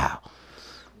 wow.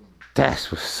 That's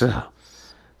what's up.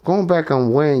 Going back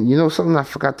on Wayne, you know something I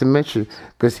forgot to mention?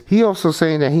 Because he also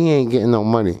saying that he ain't getting no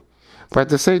money. But at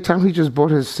the same time, he just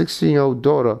bought his 16-year-old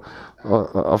daughter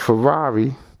a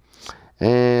Ferrari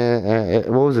and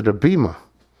what was it, a Beamer?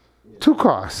 2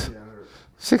 cars.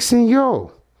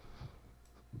 16-year-old.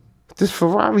 This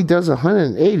Ferrari does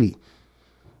 180.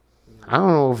 I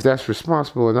don't know if that's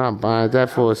responsible or not, buying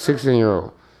that for a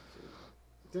 16-year-old.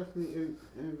 Definitely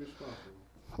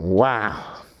irresponsible. Wow.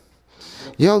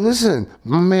 Yo, listen,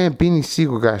 my man Beanie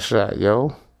Siegel got shot,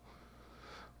 yo.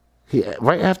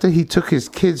 Right after he took his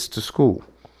kids to school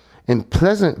in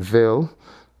Pleasantville,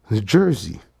 New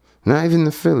Jersey. Not even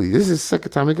the Philly. This is the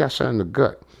second time he got shot in the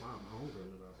gut.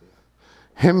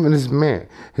 Him and his man.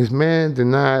 His man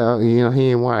denied, he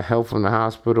didn't want help from the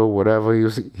hospital, whatever.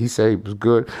 He said he was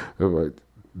good.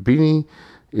 Beanie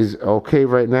is okay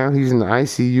right now. He's in the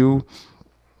ICU.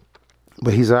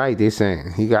 But he's all right, they're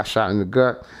saying. He got shot in the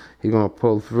gut. He's going to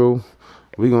pull through.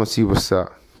 We're going to see what's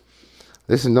up.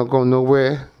 Listen, don't go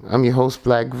nowhere. I'm your host,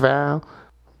 Black Val.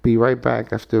 Be right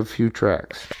back after a few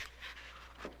tracks.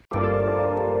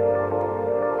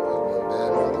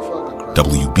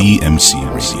 WBMC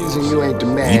Radio.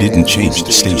 We didn't change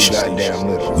the station.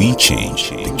 We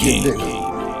changed the game.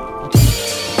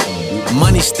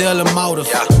 Money still a motive.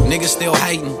 Niggas still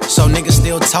hating, so niggas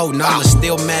still toting. I'ma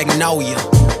still Magnolia.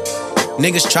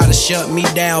 Niggas try to shut me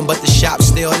down, but the shop's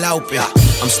still open.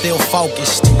 I'm still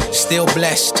focused, still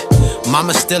blessed.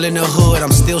 Mama still in the hood,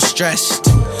 I'm still stressed.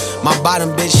 My bottom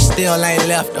bitch still ain't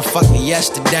left a fuck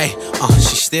yesterday.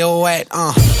 She still wet,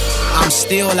 I'm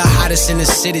still the hottest in the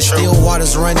city, still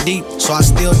waters run deep, so I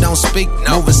still don't speak.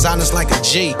 Moving silence like a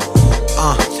G.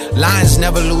 Lions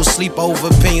never lose sleep over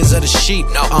opinions of the sheep.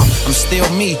 I'm still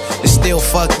me, it's still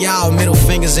fuck y'all. Middle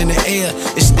fingers in the air,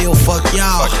 it's still fuck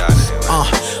y'all.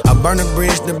 I burn a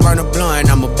bridge to burn a blunt.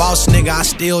 I'm a boss nigga, I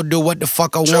still do what the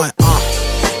fuck I want.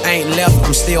 Ain't left,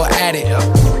 I'm still at it.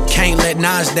 Can't let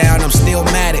Nas down, I'm still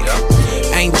mad at it.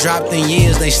 Ain't dropped in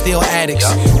years, they still addicts.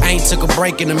 Ain't took a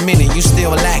break in a minute, you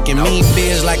still lacking. Mean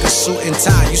beers like a suit and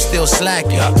tie, you still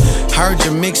slacking. Heard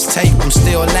your mixtape, I'm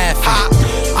still laughing.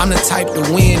 I'm the type to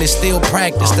win and still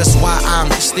practice. That's why I'm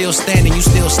still standing, you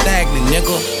still stagnant,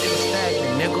 nigga.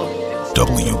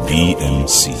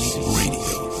 WBMC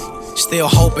Radio. Still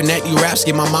hoping that you raps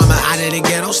get my mama out of the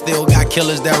ghetto. Still got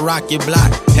killers that rock your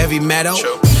block, heavy metal.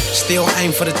 Still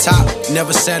aim for the top,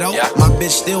 never settle. My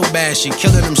bitch still bad, she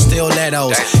killing them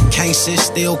stilettos. Can't sit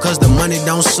still cause the money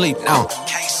don't sleep.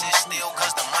 Can't sit still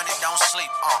cause the money don't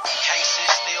sleep. Can't sit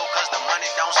still cause the money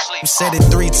don't sleep. Said it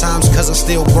 3 times cause I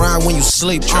still grind when you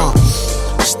sleep.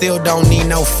 Still don't need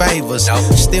no favors.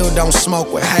 Still don't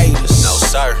smoke with haters. No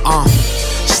sir.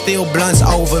 Still blunts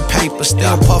over paper.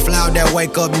 Still puff loud that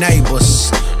wake up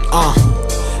neighbors.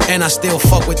 And I still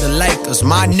fuck with the Lakers,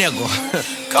 my nigga.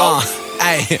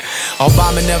 Ay,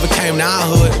 Obama never came to our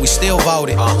hood, we still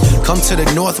voted. Come to the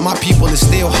north, my people is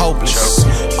still hopeless.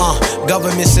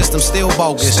 Government system still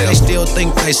bogus. They still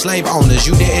think they slave owners,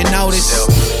 you didn't notice.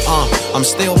 I'm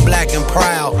still black and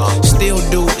proud. Still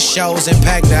do shows and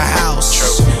pack the house.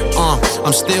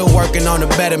 I'm still working on a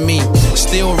better me.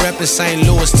 Still reppin' St.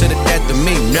 Louis to the death of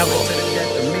me. Never.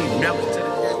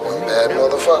 Bad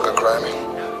motherfucker, Grammy.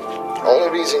 Only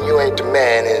reason you ain't the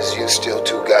man is you still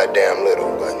too goddamn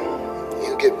little, but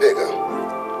you get bigger, you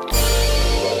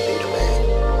won't be the man.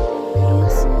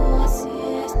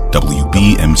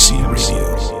 WBMC Radio.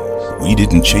 We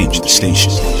didn't change the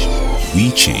station.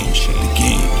 We changed the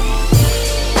game.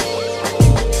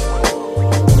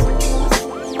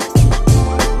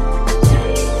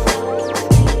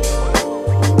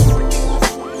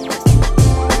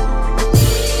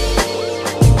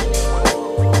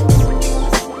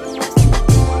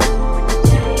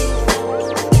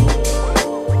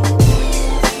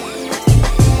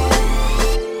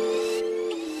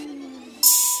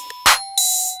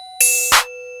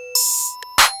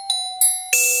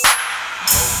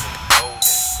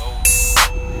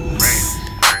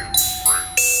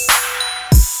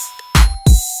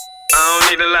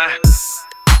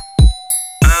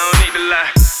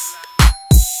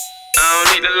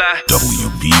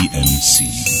 WBMC.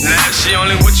 Now she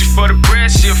only with you for the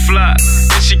bread, she a flop.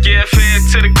 Then she give head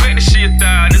to the greatness, she a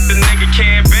thought. If the nigga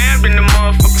can't bam, then the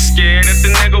motherfucker scared. If the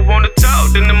nigga wanna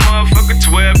talk, then the motherfucker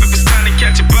 12. If it's time to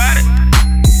catch a body,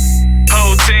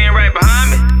 whole team right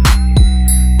behind me.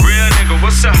 Real nigga,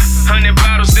 what's up? 100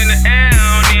 bottles in the air, I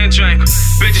don't even drink.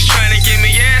 Bitches trying to give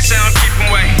me ass, I don't keep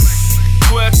them waiting.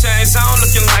 12 chains on,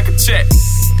 looking like a check.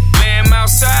 Laying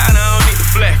outside, I don't need to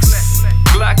flex.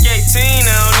 Glock 18,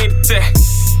 I don't need a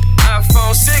text.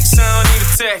 iPhone 6, I don't need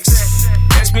a text.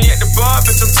 Catch me at the bar,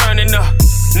 bitch, I'm turning up.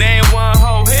 Name one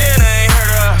whole head, I ain't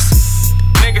heard of us.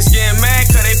 Niggas getting mad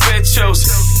cause they bitch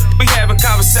chosen. We having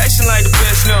conversation like the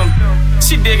bitch know me.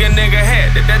 She dig a nigga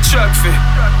head that truck fit.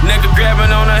 Nigga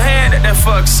grabbing on her hand that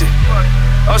fuck shit.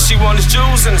 All she want is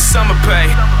jewels and the summer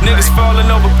pay. Niggas falling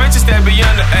over bitches that be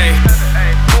under A.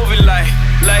 Movie light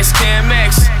scan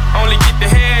max. Only get the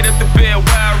head if the bed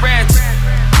wild ratchet.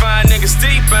 Find niggas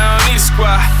deep, I don't need a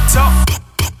squad. Talk,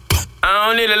 I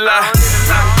don't need a lie.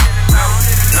 I don't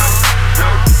need a lie.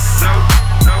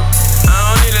 I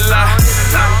don't need a lie.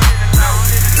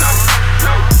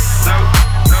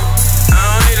 I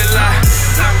don't need a lie.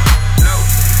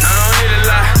 I don't need a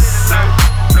lie.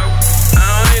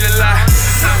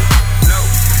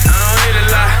 I don't need a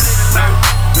lie.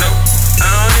 I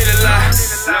don't need a lie.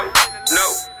 No,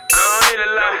 I don't need a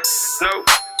lie.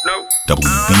 No.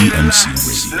 WBMC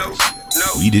Radio.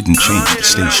 We didn't change the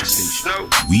station.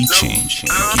 We changed the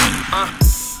game.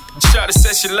 Shawty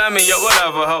said she love me, yo,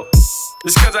 whatever, ho.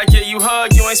 Just cause I give you a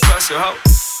hug, you ain't special, ho.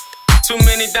 Too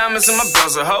many diamonds in my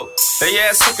buzzer, ho. They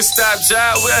ask who can stop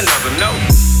job, we'll never know.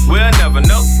 We'll never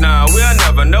know, nah, we'll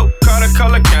never know. Carter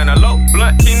color cantaloupe,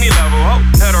 blunt, keep me level, ho.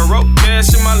 Hetero,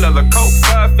 cash in my leather coat,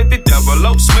 550 double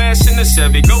O. Smash in the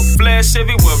Chevy, go, flash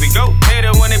everywhere we go. Hate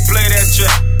it when they play that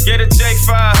track. Get a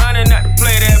J500, not to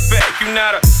play that back. You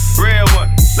not a real one.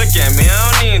 Look at me, I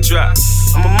don't need a drop.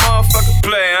 I'm a motherfucking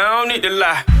player, I don't need to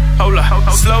lie. Hold up,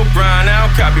 slow grind, I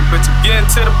don't copy, but you get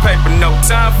into the paper. No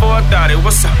time for a thought,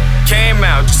 what's up? Came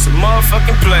out, just a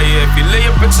motherfucking player. If you leave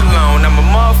your bitch alone, I'm a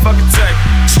motherfucking take.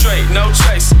 Straight, no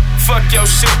chase, fuck your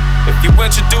shit. If you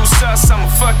introduce us, I'ma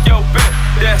fuck your bitch.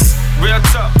 That's real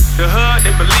talk, the hood,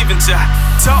 they believe in Jah.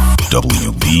 Talk.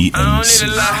 WBMC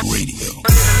Radio.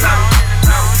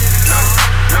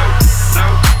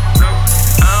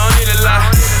 I don't need a lie.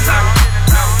 I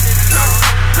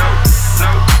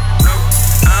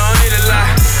don't need a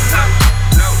lie.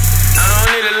 I don't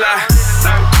need a lie.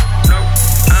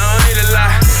 I don't need a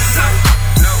lie.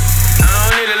 I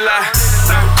don't need a lie.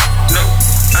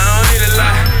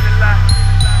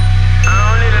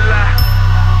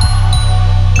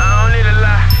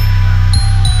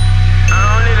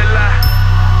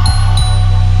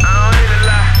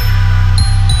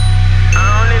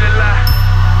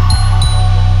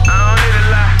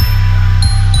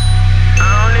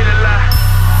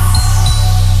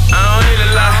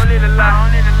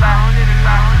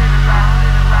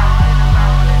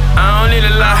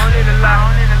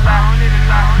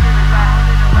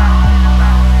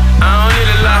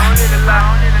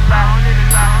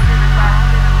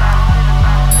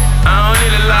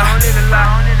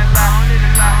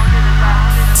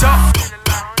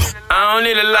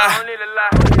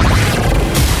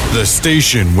 The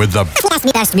station with the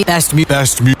best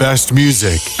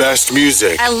music. Best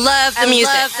music. I love the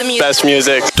music. Best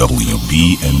music.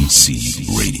 WBMC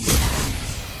Radio.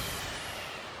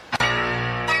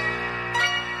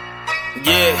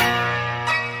 Yeah.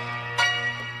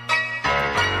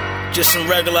 Just some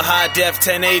regular high def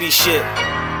 1080 shit.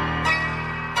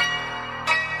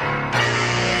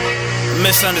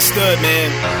 Misunderstood,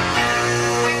 man.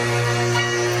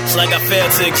 It's like I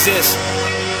failed to exist.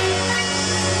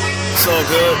 It's all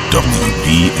good.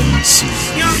 WBMC.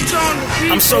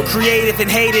 I'm so creative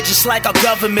and hated, just like our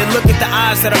government. Look at the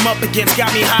odds that I'm up against, got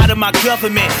me hot in my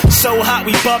government. So hot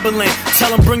we bubbling,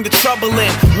 tell them bring the trouble in.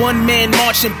 One man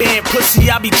marching band, pussy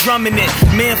I be drumming it.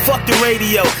 Man fuck the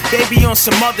radio, they be on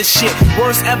some other shit.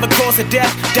 Worst ever cause of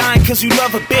death, dying cause you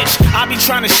love a bitch. I be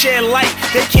trying to share light,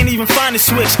 they can't even find a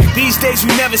switch. These days we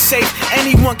never safe,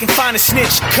 anyone can find a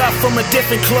snitch. Cut from a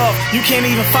different cloth, you can't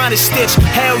even find a stitch.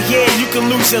 Hell yeah, you can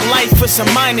lose your life for some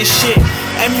minor shit.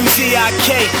 M-U-Z-I-K,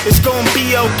 it's gon'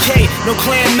 be okay. No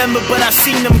clan member, but I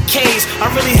seen them K's. I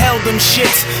really held them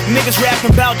shits. Niggas rapping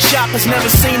about choppers, never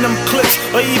seen them clips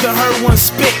or even heard one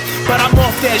spit. But I'm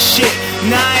off that shit.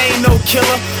 Nah, I ain't no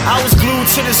killer. I was glued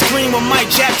to the screen when Mike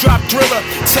Jack dropped Thriller.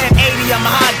 1080, I'm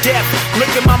high def.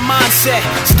 Look at my mindset.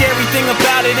 Scary thing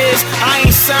about it is I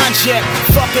ain't signed yet.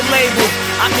 Fuck a label,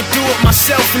 I can do it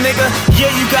myself, nigga. Yeah,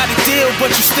 you got a deal,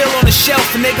 but you still on the shelf,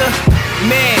 nigga.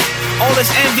 Man, all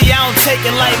this envy, I don't take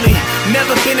it lightly.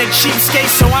 Never been a cheapskate,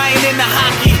 so I ain't into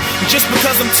hockey. Just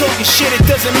because I'm talking shit, it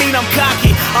doesn't mean I'm cocky.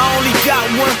 I only got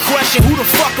one question, who the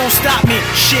fuck gon' stop me?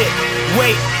 Shit,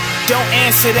 wait, don't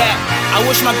answer that. I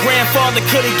wish my grandfather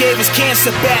could've gave his cancer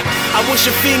back. I wish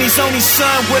Afeni's only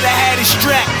son would've had his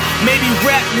strap. Maybe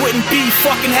rap wouldn't be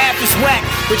fucking half as whack.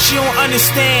 But you don't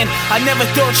understand, I never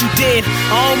thought you did.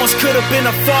 I almost could've been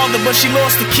a father, but she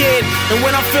lost a kid. And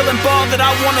when I'm feeling bothered,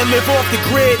 I wanna live off the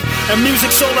grid. And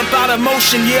music's all about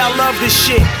emotion, yeah, I love this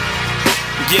shit.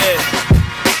 Yeah.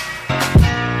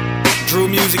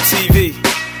 Drew Music TV.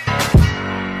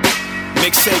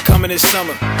 Mixtape coming this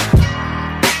summer.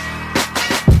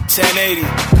 1080.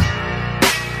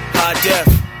 High def.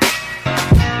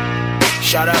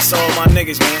 Shout out to all my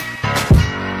niggas, man.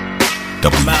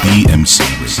 WBMC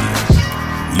Radio.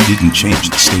 We didn't change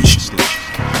the station.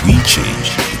 We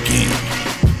changed the game.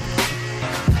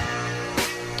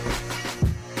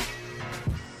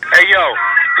 Hey yo,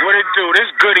 what it do?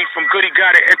 This Goody from Goody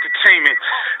Got It Entertainment.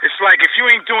 It's like if you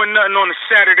ain't doing nothing on a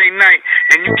Saturday night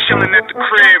and you chilling at the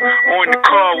crib or in the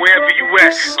car, wherever you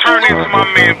at, turn into my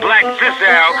man Black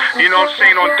Val, you know what I'm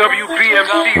saying, on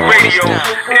WBMC Radio,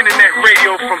 internet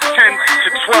radio from 10 to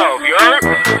 12, you heard?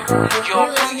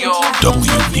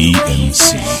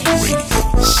 WBMC Radio.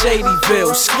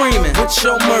 Shadyville screaming with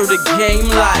your murder game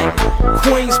like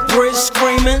Queensbridge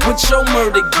screaming with your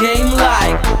murder game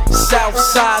like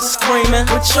Southside screaming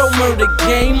with your murder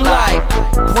game like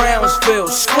Brownsville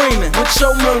screaming with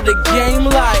your murder game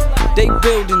like they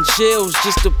building jails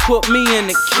just to put me in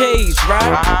the cage,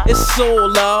 right? It's all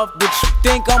love, but you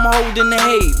think I'm holding the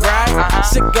hate, right?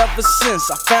 Sick ever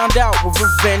since I found out what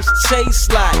revenge tastes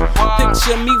like.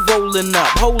 Picture me rolling up,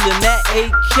 holding that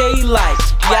AK like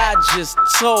y'all just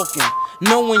talking,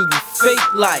 knowing you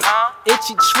fake like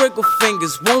itchy trigger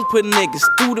fingers won't put niggas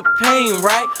through the pain,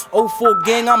 right? 04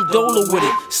 gang, I'm Dolo with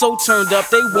it, so turned up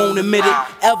they won't admit it.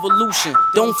 Evolution,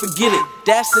 don't forget it,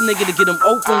 that's the nigga to get them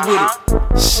open with it.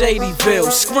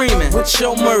 Shadyville screaming with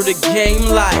your murder game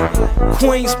like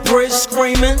Queensbridge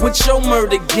screaming with your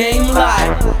murder game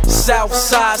like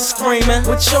Southside screaming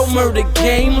with your murder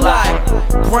game like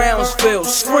Brownsville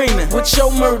screaming with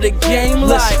your murder game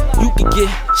like you could get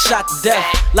shot to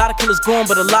death. A lot of killers gone,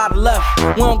 but a lot are left.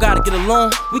 We don't gotta get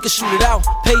along, we can shoot it out.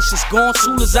 Patience gone,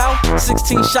 tool is out.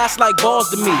 16 shots like balls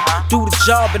to me. Do the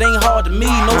job, it ain't hard to me.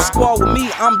 No squad with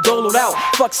me, I'm doloed out.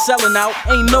 Fuck selling out,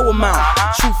 ain't no amount.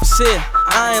 Truth is here,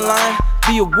 I ain't lying.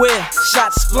 Be aware,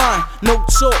 shots flying, no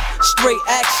talk, straight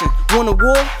action. Want a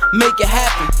war? Make it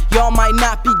happen. Y'all might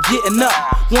not be getting up.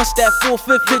 Once that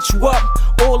 4/5 hit you up,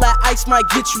 all that ice might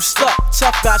get you stuck.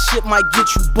 Tough guy shit might get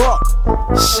you bucked.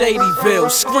 Shadyville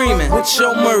screaming with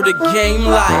your murder game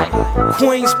like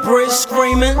Queensbridge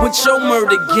screaming with your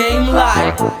murder game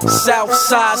like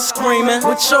Southside screaming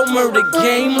with your murder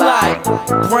game like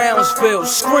Brownsville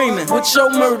screaming with your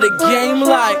murder game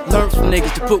like. Learn from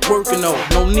niggas to put work in though.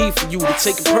 No need for you to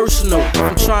take it personal.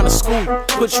 I'm trying to school,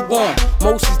 put you on.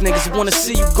 Most these niggas wanna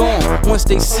see you gone. Once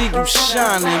they see you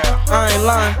shining, I ain't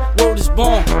lying, word is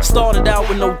born. Started out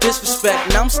with no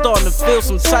disrespect. Now I'm starting to feel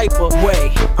some type of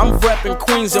way. I'm reppin'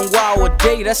 Queens and Wild a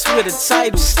Day, that's where the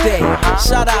titles stay.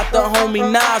 Shout out the homie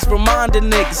Nas, reminding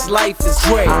niggas life is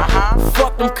great.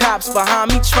 Fuck them cops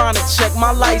behind me trying to check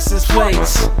my license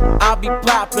plates. I be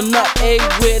popping up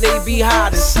everywhere they be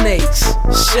hiding snakes.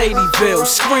 Shadyville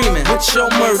screaming with your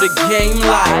murder game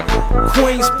like.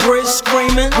 Queensbridge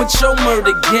screaming with your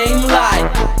murder game like.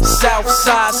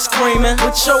 Southside screaming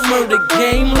with your murder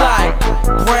game like.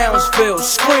 Brownsville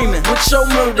screaming with your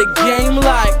murder game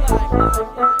like.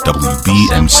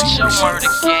 WBMC Radio.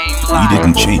 We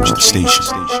didn't change the station.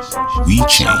 We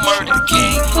changed the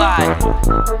game.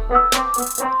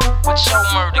 With your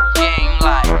murder game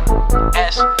like.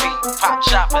 SB pop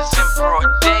choppers in broad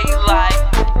daylight.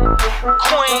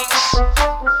 Queens.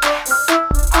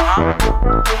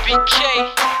 BK.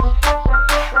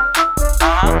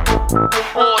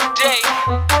 All day.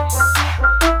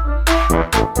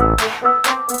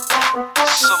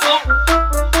 Salute.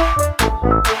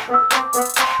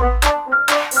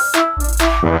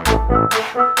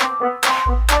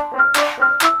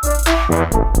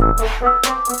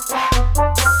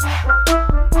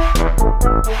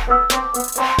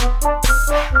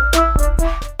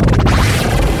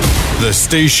 The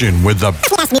station with the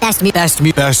best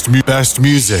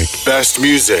music. Best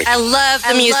music. I love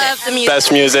the music.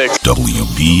 Best music.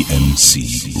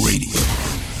 WBMC Radio.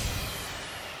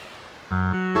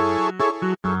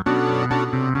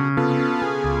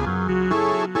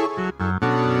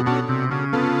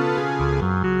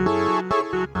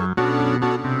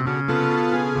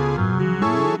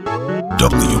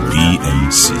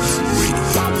 WBMC Radio.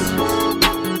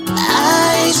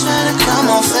 I try to come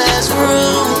off as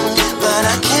rude, but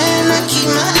I cannot keep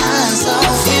my eyes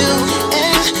off you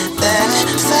and that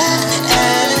fat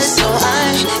ass, so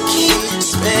I keep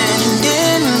spending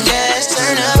gas.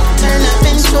 Turn up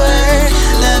and swerve,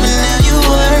 loving how you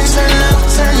work. Turn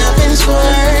up and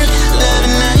swerve,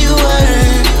 loving how you work.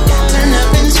 Turn up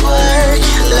and swerve,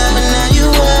 loving how you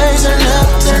work.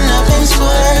 Turn up and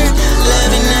swerve,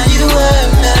 loving how you work.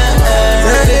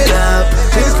 Turn it up,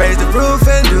 just raise the roof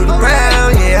and do the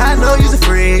round. Yeah, I know you's a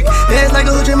freak. It's like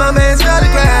a hooch in my man's got the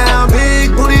ground.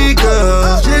 Big booty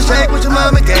girls, just shake what your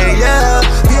mama gave ya.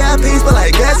 VIPs but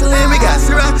like gasoline, we got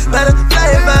syrup, better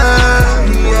flavor.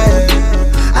 Yeah,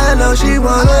 I know she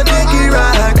want a dicky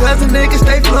ride, cause the niggas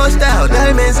stay flushed out.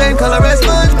 Diamond same color as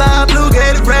SpongeBob, blue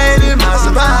Gatorade in my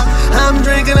Ciroc. I'm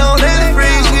drinking on any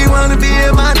free. She wanna be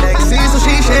in my next seat, so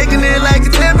she shaking it like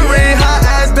a tambourine. Hot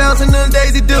ass bouncing on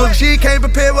Daisy Duke. She came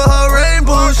prepared with her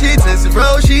rainbow. She Tootsie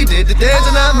Roll, she did the dance,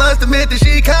 and I must admit that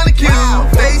she kinda cute.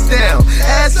 Face down,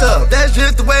 ass up, that's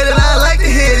just the way that I like to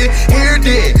hit it. Hair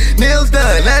did, nails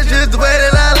done, that's just the way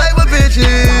that I like my bitches.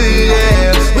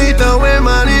 Yeah, we throwing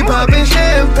money, popping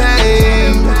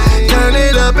champagne. Turn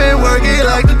it up and work it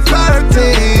like the twerk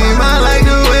team. I like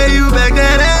the way you back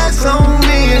that ass on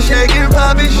me and shake it,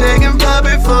 pop it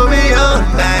for me all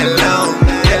night long.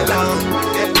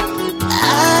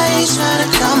 I try to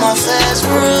come off as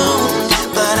rude,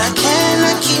 but I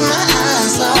cannot keep my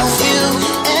eyes off you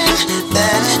and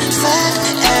that fat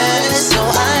ass, so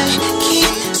I keep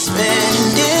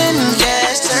spending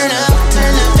gas. Turn up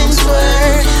and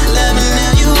swerve, loving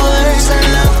how you work.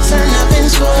 Turn up and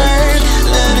swerve,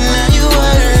 loving how you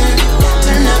work.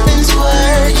 Turn up and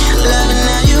swerve, loving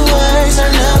how you work.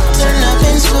 Turn up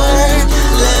and swerve,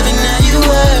 loving how you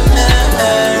work.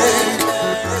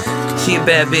 She a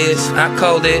bad bitch, I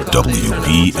called it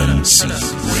WBMC.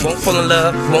 Won't fall in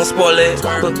love, won't spoil it.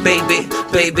 But baby,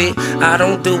 I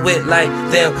don't do it like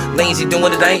them. Lazy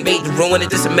doing it, I ain't made to ruin it.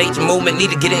 This a major movement, need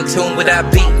to get in tune with I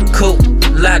beat. Cool,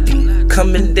 Lottie,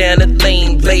 coming down the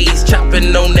lane, blaze,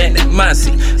 chopping on that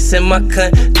Mossy. Send my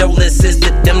condolences to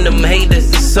them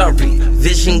haters. Sorry,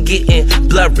 vision getting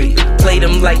blurry. Play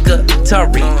them like a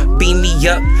Atari. Beam me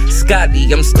up,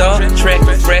 Scotty. I'm Star Trek,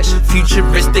 fresh,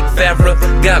 futuristic. Farrah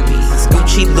got me.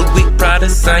 Gucci, Louis, Prada,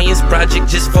 science project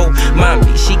just for mommy.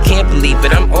 She can't believe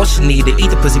it, I'm all she needed. Eat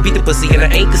the pussy, beat the pussy, and I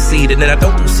ain't conceited. And I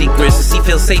don't do secrets, so she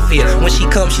feels safe here. When she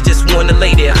comes, she just wanna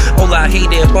lay there. Hola, hey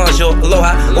there, bonjour,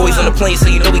 aloha. Always on the plane, so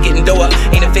you know we getting dough up.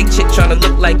 Ain't a fake chick tryna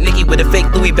look like Nicki with a fake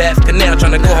Louis bath canal.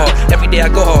 Tryna go hard, every day I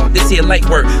go hard. This here light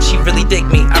work, she really dig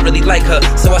me, I really like her.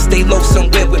 So I stay low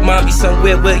somewhere with mommy,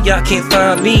 somewhere where y'all can't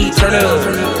find me. Turn up.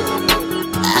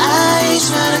 I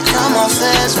try to come off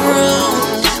as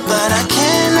rude, but I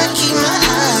cannot keep my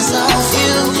eyes off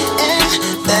you and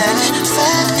that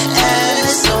fat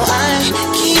ass, so I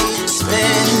keep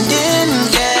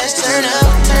spending gas. Turn up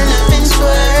and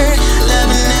swerve,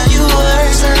 loving how you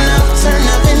work. Turn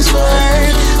up and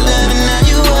swerve, loving how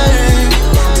you work.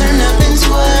 Turn up and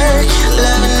swerve,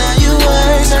 loving how you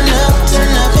work. Turn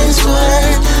up and swerve.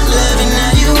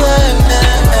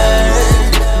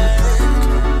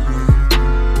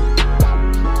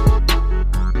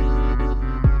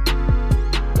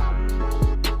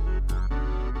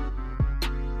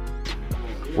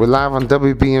 live on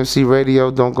WBMC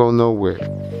Radio. Don't go nowhere.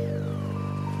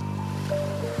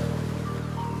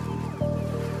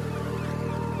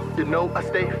 You know I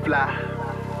stay fly.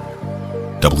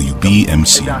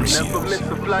 WBMC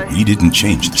Radio. We didn't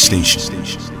change the station.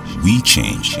 We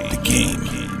changed the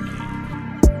game.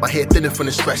 My head thinning from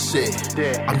the stress shit.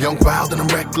 I'm young, wild, and I'm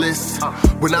reckless.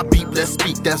 When I beep, let's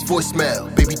speak, that's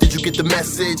voicemail. Baby, did you get the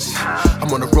message?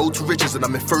 I'm on the road to riches and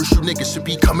I'm in first. You niggas should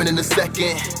be coming in a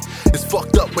second. It's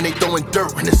fucked up when they throwing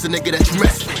dirt and it's a nigga that you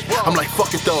mess with. I'm like,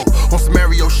 fuck it though. On some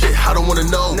Mario shit, I don't wanna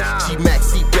know.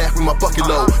 G-Max, seat back with my bucket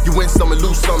low. You win some and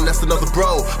lose some, that's another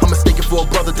bro. I'm mistaken for a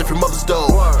brother, different mothers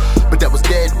though. But that was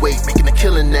dead weight, making a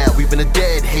killing now. We've been a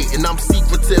dead hate, and I'm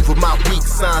secretive with my weak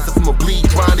signs. If I'm a bleed,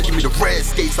 grind to give me the red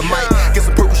skates. I might get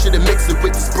some purple shit and mix it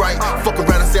with the Sprite. Fuck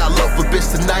around and say I love a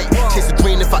bitch tonight. Chase the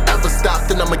green, if I ever stop,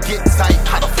 then I'ma get tight.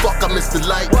 How the fuck I miss the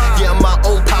light? Yeah, I'm my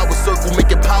own power circle,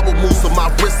 making power moves so my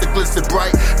wrists are glisten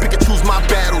bright. Pick and choose my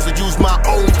battles and use my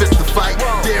own fist to fight.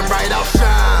 Damn right, I'll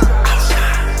shine.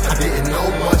 I didn't know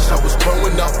much, I was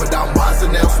growing up, but I'm wiser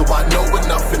now, so I know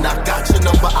enough. And I got your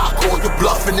number, I call you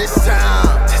bluffing this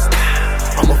time.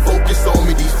 I'ma focus on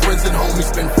me, these friends and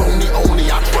homies been phony only.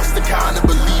 I trust the kind of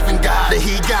believe in God that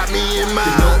he got me in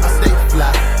mind. You know I stay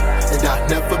fly, and I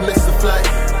never miss a flight.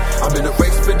 I'm in a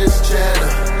race for this cheddar,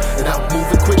 and I'm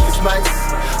moving quick as mice.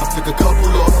 I took a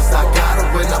couple losses, I gotta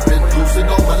win, I've been losing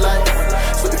all my life.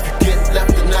 So if you get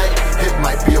left tonight, it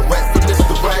might be a rap for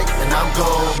Mr. Right, and I'm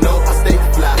gone. No, I stay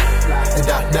fly, and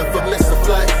I never miss a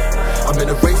flight. I'm in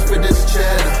a race for this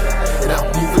cheddar, and I'm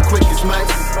moving quick as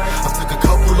mice. I took a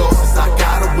couple losses, I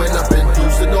gotta win, I've been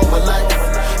losing all my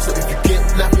life. So if you get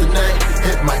left tonight,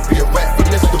 it might be a rap for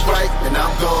Mr. Right, and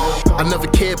I'm gone. I never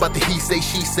care about the he say,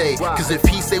 she say, cause if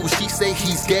he say what she say,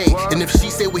 he's gay. And if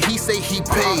she say what he say, he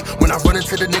pay. When I run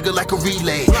into the nigga like a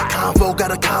relay, convo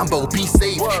got a combo, be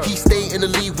safe. He stay in the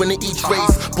lead when in each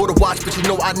race. Bought a watch, but you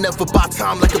know I never buy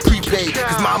time like a prepaid.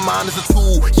 Cause my mind is a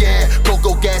tool, yeah.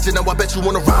 Go gadget, now I bet you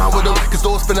wanna rhyme with him. Cause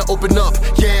doors finna open up,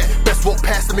 yeah. Best walk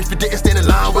past him if you didn't stand in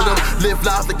line with him. Live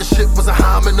lives like the shit was a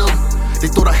homonym. They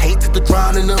thought I hated the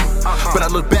grind in them, but I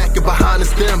look back and behind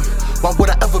it's them. Why would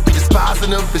I ever be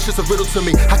despising them? This shit's a riddle to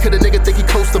me. How could a nigga think he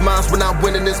close to mines when I'm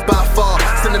winning this by far?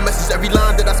 Send a message every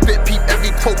line that I spit, peep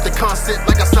every quote, the constant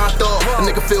like I signed off. A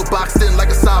nigga feel boxed in like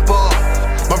a sidebar.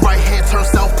 My right hand turns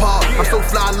southpaw. I'm so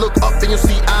fly, look up and you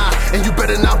see I. And you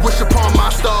better not wish upon my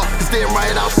star, cause damn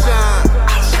right I'll shine.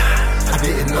 I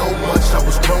didn't know much, I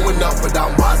was growing up, but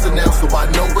I'm wiser now, so I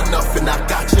know enough. And I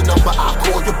got your number, I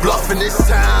call you bluffing this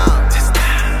time.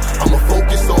 I'ma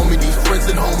focus on me, these friends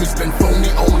and homies been phony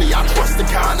only. I trust the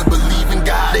kind of believe in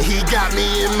God that he got me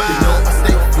in mind. You know I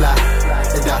stay fly,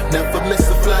 and I never miss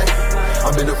a flight.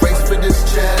 I'm in a race for this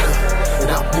cheddar,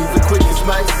 and I'm moving quick as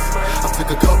mice. I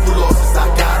took a couple losses, I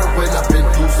gotta win, I've been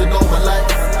losing all my life.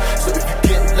 So if you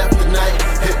get left tonight,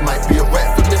 it might be a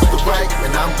rap for Mr. Right,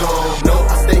 and I'm gone. No,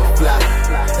 I stay fly,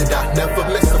 and I never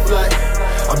miss a flight.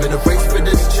 I'm in a race for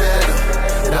this cheddar,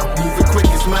 and I'm moving quick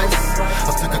as mice.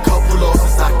 I took a couple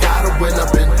losses, I gotta win,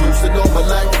 I've been losing all my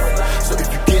life. So if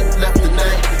you get left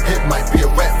tonight, it might be a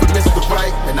rap for Mr.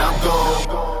 Right, and I'm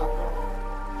gone.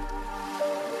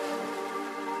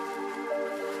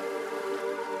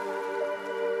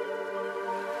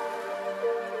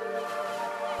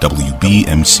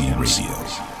 WBMC Radio.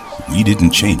 We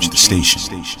didn't change the station.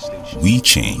 We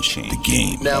changed the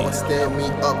game. Now I stand me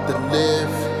up to live.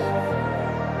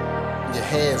 In your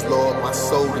hands, Lord, my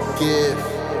soul to give.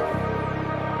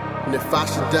 And if I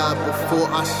should die before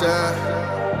I shine,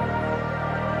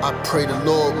 I pray the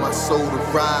Lord my soul to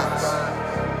rise.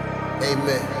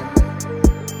 Amen.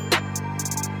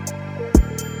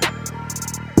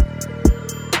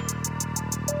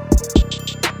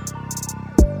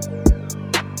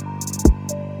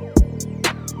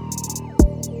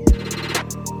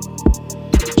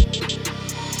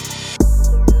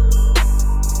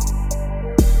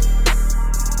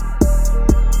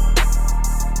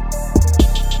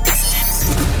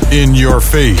 In your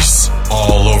face,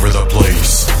 all over the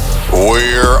place.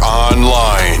 We're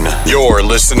online. You're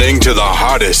listening to the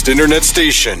hottest internet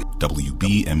station.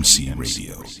 WBMC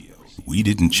Radio. We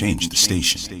didn't change the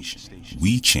station.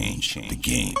 We changed the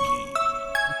game.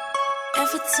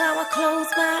 Every time I close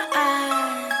my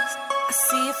eyes, I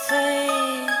see your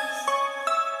face.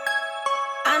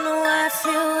 I know I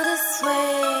feel this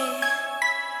way.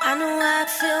 I know I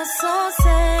feel so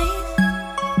safe.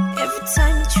 Every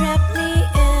time you trap me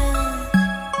in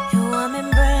your warm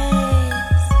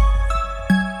embrace,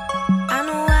 I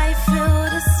know why you feel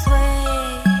this way.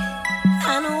 I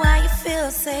know why you feel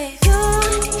safe. You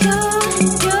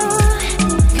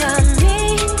got me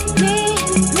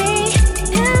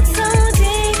in so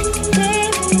deep.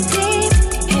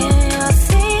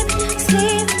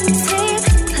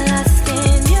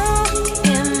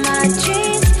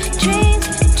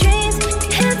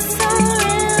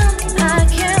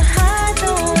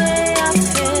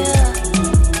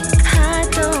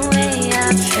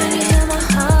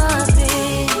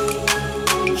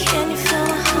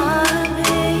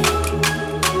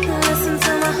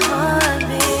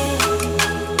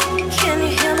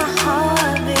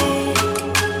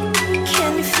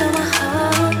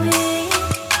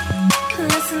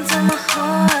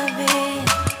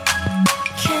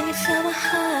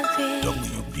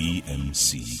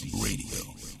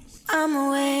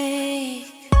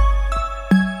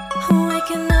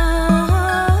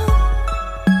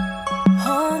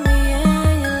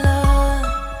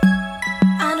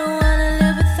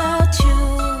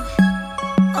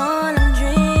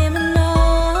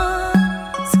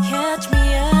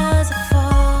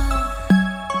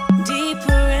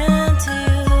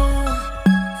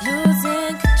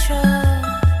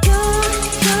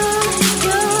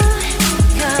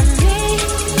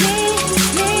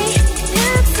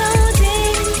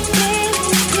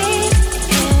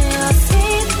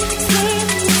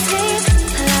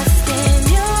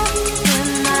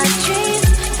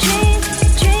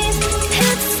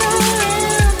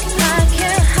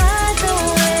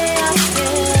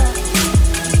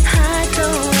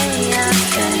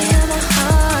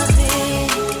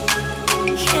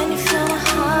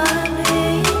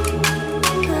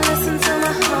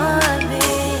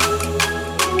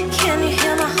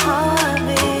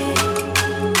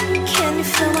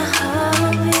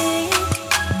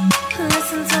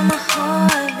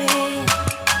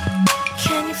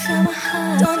 feel my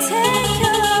heart? Don't take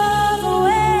your love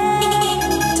away.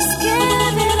 Just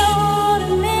give it all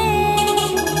to me.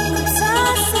 I'm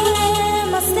tossing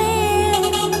in my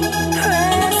steam.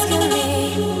 Rescue me,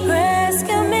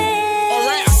 rescue me.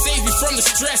 Alright, I'll save you from the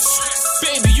stress.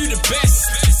 Baby, you the best.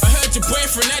 I heard your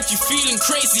boyfriend that you feeling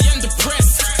crazy and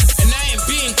depressed. And I ain't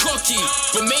being cocky,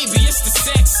 but maybe it's the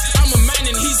sex. I'm a man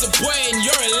and he's a boy and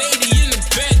you're a lady in the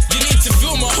bed. You need to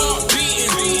feel my heart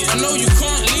beating. I know you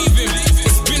can't leave him.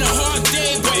 It's been a hard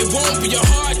day, but it won't be a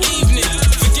hard evening.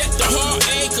 Forget the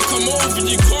heartache, I'll come over and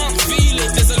you can't feel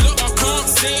it. There's a lot I can't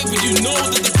say, but you know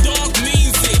that the dog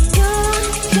means it.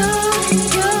 You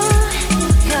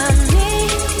got me.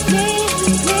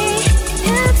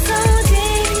 It's so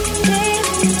deep, deep,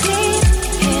 deep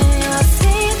in your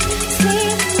sleep,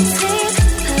 sleep, sleep.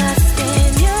 Lost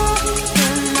in you,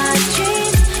 in my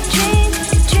dreams, dreams,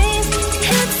 dreams.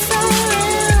 It's so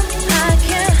real, I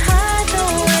can't hide the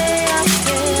way I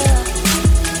feel,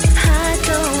 hide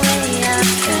the way I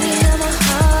feel.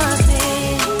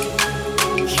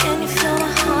 Can you feel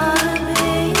my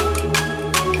heartbeat?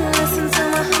 Listen to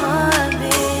my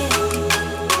heartbeat.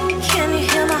 Can you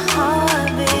hear my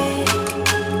heartbeat?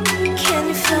 Can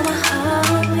you feel my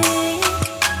heartbeat?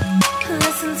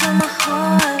 Listen to my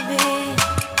heartbeat.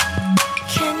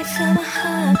 Can you feel my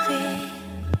heartbeat?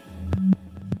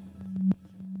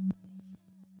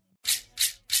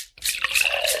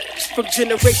 From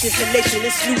generations to nation,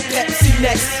 it's new Pepsi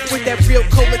next. With that real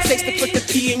cola taste to put the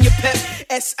P in your pep.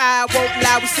 S.I. won't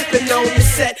lie, we sipping on the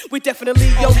set. We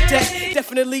definitely on deck,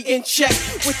 definitely in check.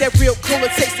 With that real cola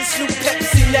taste, it's new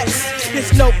Pepsi next.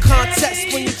 There's no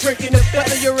contest when you're drinking it,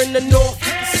 whether you're in the north,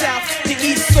 the south, the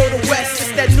east, or the west.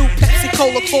 It's that new Pepsi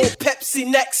Cola full Pepsi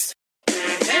next.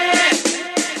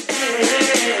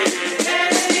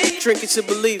 Drink it to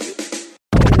believe it.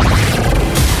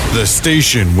 The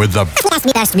station with the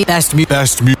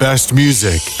best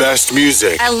music. Best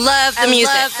music. I love the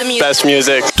music. Best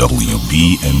music.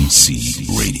 WBMC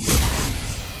Radio.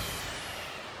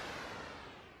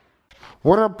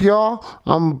 What up, y'all?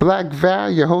 I'm Black Val,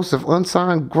 your host of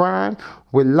Unsigned Grind.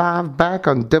 We're live back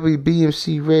on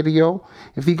WBMC Radio.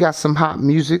 If you got some hot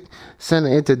music, send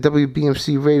it into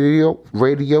WBMC Radio, at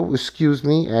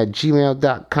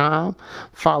gmail.com.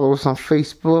 Follow us on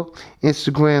Facebook,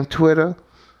 Instagram, Twitter,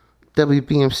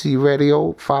 WBMC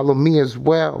Radio. Follow me as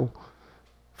well.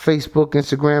 Facebook,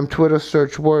 Instagram, Twitter,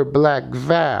 search word Black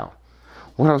Val.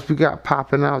 What else we got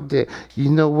popping out there? You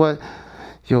know what?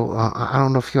 Yo, I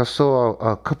don't know if y'all saw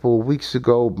a couple of weeks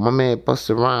ago, my man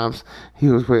Busta Rhymes, he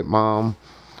was with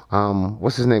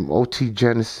what's his name, OT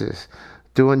Genesis,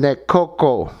 doing that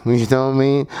Coco, you know what I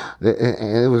mean?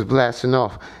 And it was blasting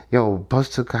off. Yo,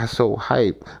 Busta got so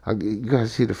hype. You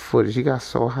guys see the footage. He got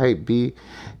so hype, B.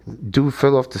 Dude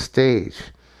fell off the stage.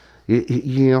 You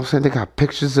know what I'm saying? They got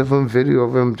pictures of him, video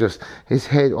of him, just his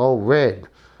head all red.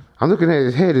 I'm looking at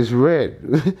his head, it's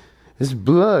red. It's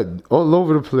blood all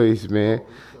over the place, man.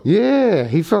 Yeah,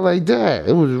 he felt like that.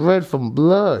 It was red from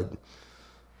blood.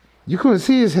 You couldn't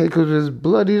see his head because it was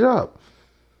bloodied up.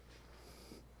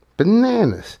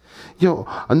 Bananas. Yo,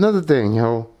 another thing,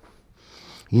 yo.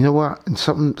 You know what?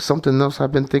 Something else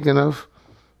I've been thinking of,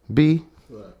 B.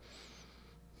 What?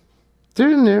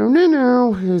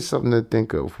 Here's something to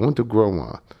think of. Want to grow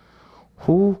on.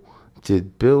 Who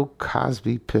did Bill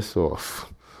Cosby piss off?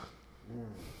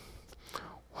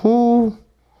 Who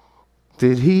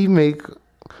did he make?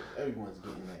 Everyone's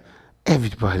getting at him.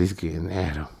 Everybody's getting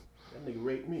at him. That nigga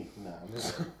raped me. Nah,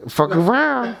 Fuck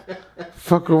around.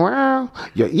 Fuck around.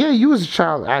 Yeah, you was a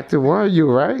child actor, weren't you,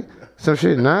 right? Some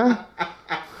shit, nah?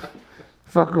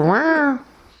 Fuck around.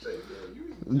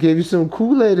 Gave you some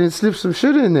Kool-Aid and slipped some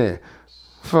shit in there.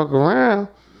 Fuck around.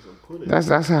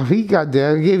 That's how he got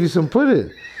there. He gave you some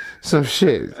pudding. Some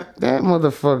shit. That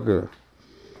motherfucker.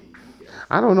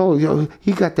 I don't know, yo.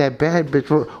 He got that bad bitch.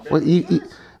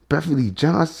 Beverly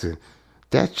Johnson.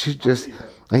 That shit just.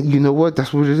 And you know what?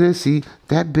 That's what it is. See,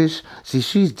 that bitch. See,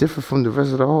 she's different from the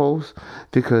rest of the hoes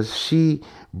because she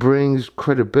brings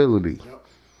credibility.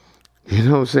 You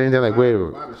know what I'm saying? They're like, wait a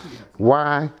minute.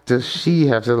 Why does she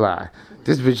have to lie?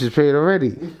 This bitch is paid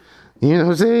already. You know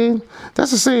what I'm saying? That's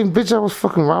the same bitch I was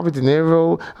fucking Robert De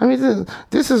Niro. I mean,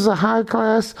 this is a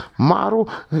high-class model.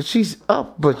 She's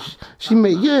up, but she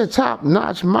made,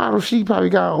 top-notch model. She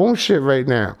probably got her own shit right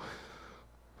now.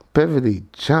 Beverly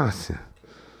Johnson.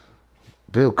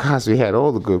 Bill Cosby had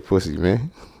all the good pussy, man.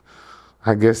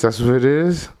 I guess that's what it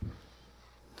is.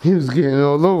 He was getting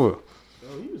all over.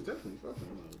 Oh, he was definitely fucking.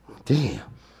 Damn.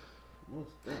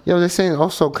 Yo, they're saying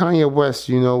also Kanye West,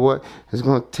 you know what, is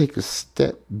going to take a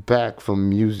step back from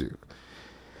music.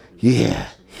 Yeah,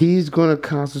 He's going to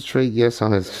concentrate, yes,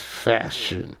 on his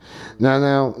fashion.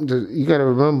 Now, you got to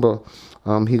remember,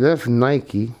 he left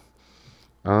Nike.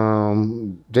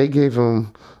 They gave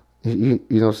him, so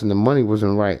the money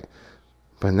wasn't right.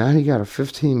 But now he got a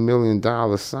 $15 million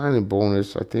signing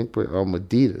bonus, I think, with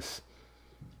Adidas.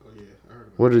 Oh, yeah, I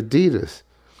heard With Adidas.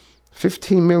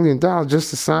 $15 million just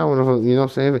to sign with him, you know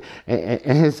what I'm saying?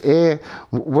 And his Air,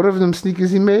 whatever them sneakers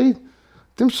he made,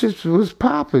 them shits was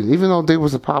popping, even though they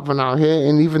was popping out here,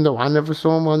 and even though I never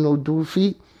saw him on no dual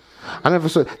feet. Tell you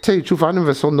the truth, I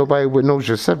never saw nobody with no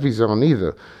Giuseppe's on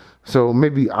either. So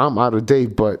maybe I'm out of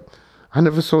date, but I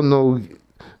never saw no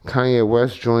Kanye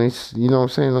West joints, you know what I'm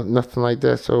saying? Nothing like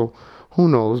that. So who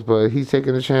knows? But he's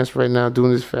taking a chance right now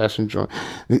doing his fashion joint.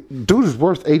 Dude is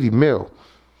worth $80 million.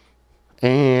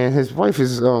 And his wife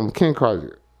is Kim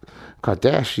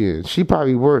Kardashian. She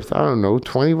probably worth, I don't know,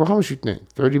 20. How much you think?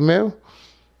 30 mil?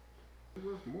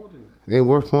 They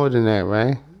worth more than that,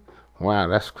 right? Wow,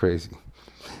 that's crazy.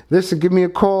 Listen, give me a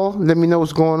call. Let me know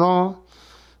what's going on.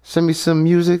 Send me some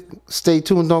music. Stay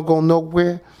tuned. Don't go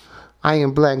nowhere. I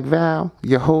am Black Val,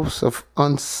 your host of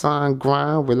Unsigned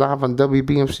Grind. We're live on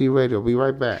WBMC Radio. Be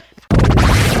right back.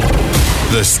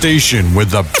 The station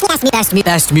with the best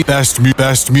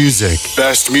music.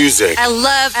 Best music. I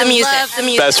love the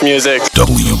music. Best music.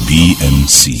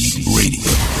 WBMC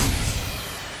Radio.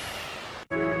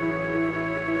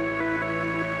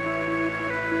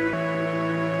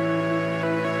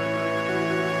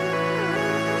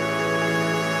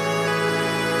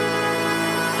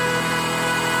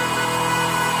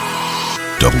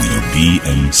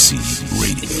 WBMC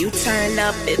Radio. If you turn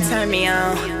up, it turn me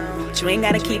on. But you ain't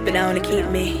gotta keep it on to keep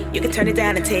me. You can turn it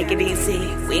down and take it easy.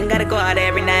 We ain't gotta go out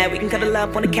every night. We can cuddle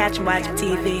up on the couch and watch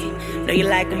TV. Know you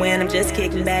like it when I'm just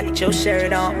kicking back with your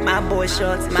shirt on, my boy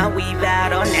shorts, my weave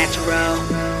out, all natural.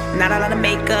 Not a lot of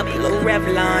makeup, a little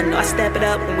Revlon. No, I step it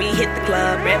up when we hit the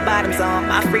club. Red bottoms on,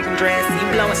 my freaking dress.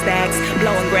 You blowing stacks,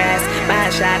 blowing grass,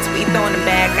 buying shots, we throwing them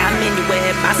back. I'm in your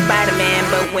web, my Spider-Man.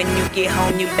 But when you get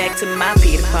home, you back to my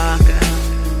Peter Parker.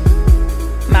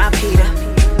 My Peter,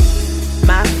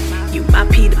 my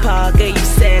Peter Parker. You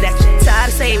said that you're tired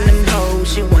of saving them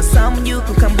hoes. You want someone you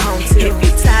can come home to. If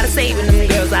you're tired of saving them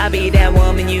girls, I'll be that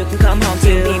woman you can come home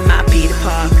to. Be my Peter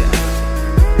Parker.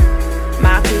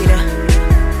 My Peter.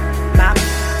 My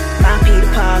Peter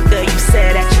Parker. You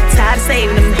said that you're tired of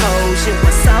saving them hoes. You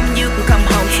want someone you can come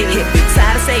home to. If you're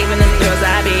tired of saving them girls,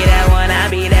 I'll be that one. I'll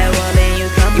be that woman you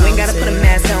come home to. You ain't gotta put a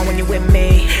mask on when you're with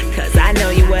me, cause I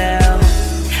know you well.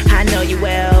 I know you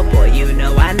well, boy, you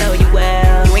know I know you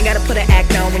well. You ain't gotta put an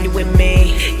act on when you're with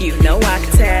me. You know I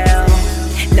can tell.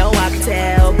 No, I can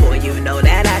tell, boy, you know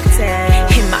that I can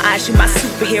tell. In my eyes, you my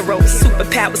superhero.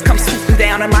 Superpowers come swooping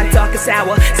down on my darkest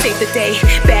hour. Save the day,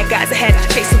 bad guys I had to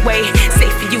chase away.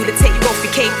 Safe for you to take off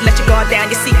your cape, let your guard down,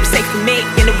 your secret safe for me.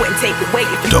 And it wouldn't take away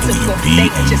if you took off your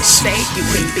name. Just say you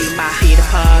can be my Peter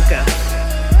Parker.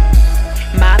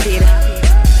 My Peter,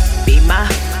 be my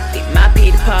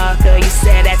Peter Parker. You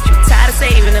said that you're tired of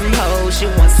saving them hoes.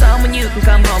 You want someone you can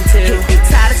come home to. If you're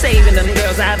tired of saving them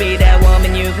girls, I'll be that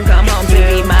woman you can come home to.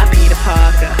 Be my Peter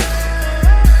Parker.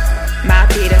 My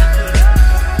Peter.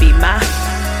 Be my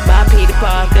Peter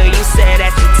Parker. You said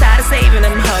that you're tired of saving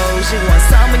them hoes. You want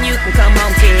someone you can come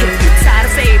home to. If you're tired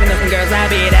of saving them girls, I'll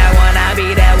be that one. I'll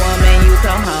be that woman you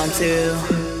come home to.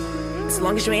 As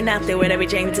long as you ain't out there with every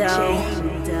Jane Doe.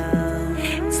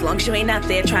 As long as you ain't out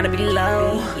there trying to be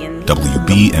low.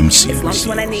 WBMC As long as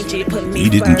when I need you, you put me We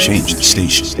didn't first. change the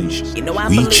station. You know I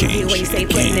We believe you when you changed say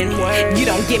the putting in game. work. You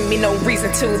don't give me no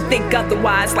reason to think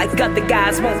otherwise. Like other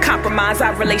guys won't compromise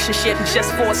our relationship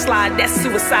just for a slide. That's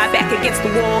suicide. Back against the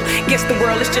wall, against the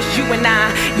world. It's just you and I,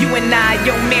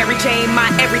 your Mary Jane, my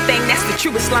everything. That's the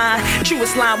truest line.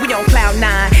 We on cloud 9,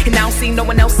 and I don't see no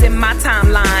one else in my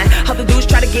timeline. Other dudes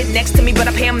try to get next to me, but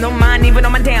I pay them no mind even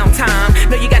on my downtime.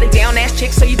 No, you got a down ass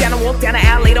chick, so you down to walk down the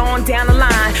aisle later on down the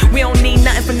line. We don't need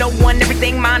nothing for no one.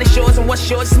 Everything mine is yours, and what's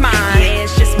yours is mine. Yeah,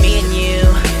 it's just me and you.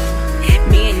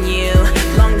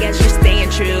 Long as you're staying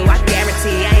true, I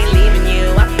guarantee I ain't leaving you.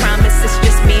 I promise it's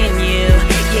just me and you.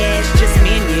 Yeah, it's just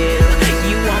me and you.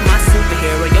 You are my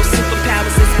superhero. Your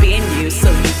superpowers is being you, so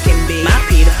you can be my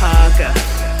Peter Parker.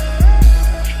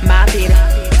 My Peter.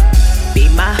 Be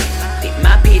my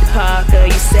Peter Parker.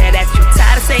 You said that you're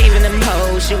tired of saving them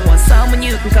hoes. You want someone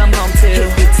you can come home to.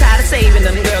 If you're tired of saving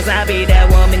them girls, I'll be that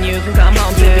woman you can come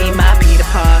home to. Be my Peter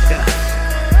Parker.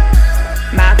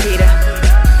 My Peter.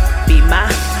 Be my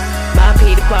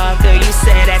Peter Parker. You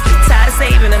said that you're tired of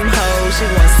saving them hoes. You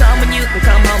want someone you can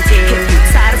come home to. If you're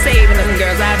tired of saving them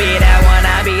girls, I'll be that one.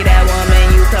 I'll be that woman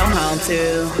you come home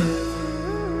to.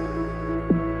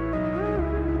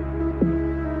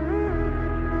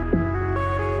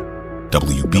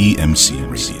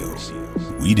 WBMC Radio.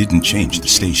 We didn't change the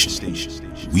station.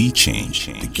 We changed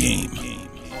the game.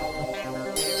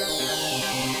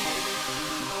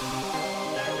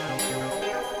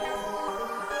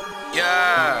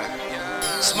 Yeah.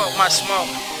 Smoke my smoke.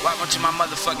 Welcome to my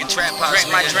motherfucking trap house.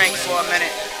 Drink my drink for a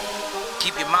minute.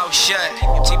 Keep your mouth shut.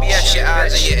 TBS your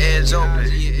eyes and your ears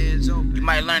open. You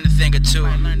might learn a thing or two.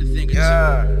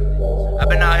 Yeah. I've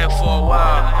been out here for a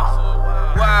while.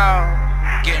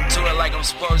 Getting to it like I'm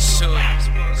supposed to.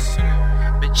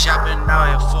 Bitch, I've been out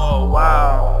here for a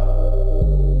while.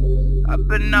 I've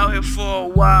been out here for a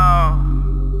while.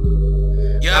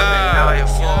 Yeah. I've been out here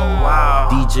for a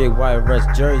while. DJ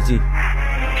YRS Jersey.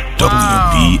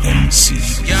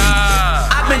 WBMC. Yeah.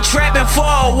 I've been trapping for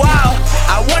a while.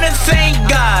 I wanna thank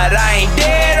God I ain't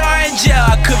dead or in jail.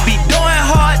 I could be doing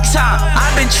hard time.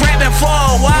 I've been trapping for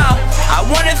a while. I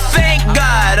wanna thank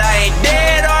God I ain't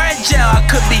dead or in jail. I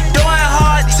could be doing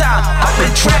hard time. I've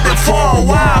been trapping for a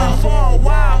while.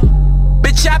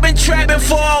 Bitch, I've been trapping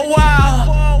for a while.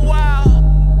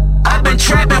 I've been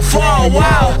trapping for a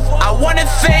while. I wanna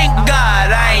thank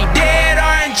God I ain't dead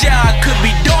or in jail. I could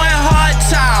be doing hard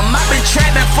time. I've been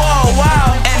trapping for a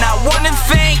while. And I wanna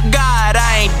thank God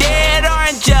I ain't dead or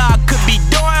in jail. I could be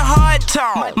doing hard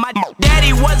time. My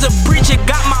daddy was a preacher,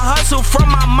 got my hustle from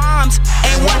my mom's.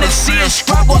 Ain't wanna see a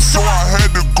struggle, so I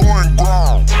had to go and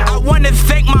grind. I wanna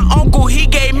thank my uncle, he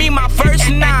gave me my first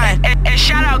nine. And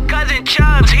shout out cousin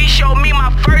Chubbs, he showed me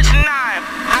my first nine.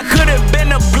 I could've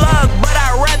been a plug, but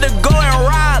I'd rather go and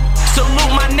rob.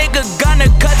 Salute my nigga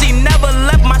Gunner, cause he never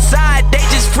left my side. They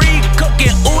just free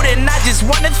cooking ood, and I just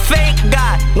wanna thank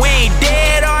God we ain't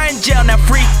dead or in jail, now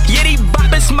free. Yitty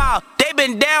bop and smile, they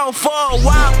been down for a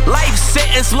while. Life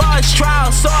sentence, large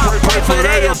trial, so I pray for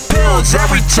their appeals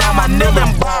every time I kneel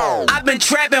and bow. I've been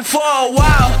trapping for a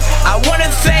while. I wanna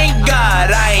thank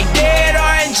God I ain't dead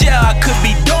or in jail. I could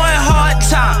be doing hard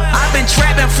time. I've been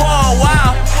trapping for a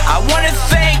while. I wanna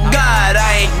thank God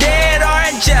I ain't dead or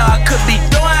in jail. I could be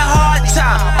doing hard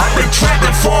time. I've been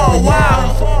trapping for a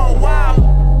while.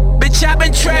 Bitch, I've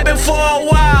been trapping for a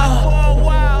while.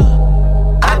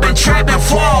 I've been trapping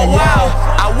for a while.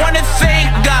 I wanna thank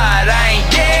God I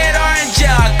ain't dead or in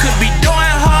jail. I could be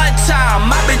doing hard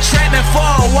time. I've been trapping for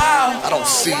a while. I don't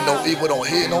see no evil, don't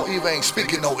hear no evil, ain't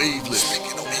speaking no evil.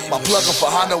 My plugger for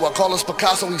Hano, I call us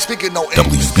Picasso, he speaking no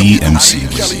English. WBMC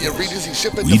Radio.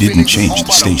 We didn't change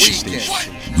the station.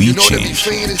 We changed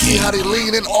the See how they game.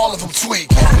 leaning, all of them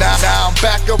tweak. Now I'm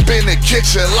back up in the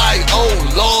kitchen like, oh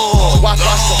Lord. Watch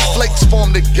some flakes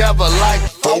form together like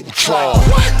Voltron.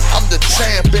 I'm the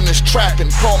champ in this trap and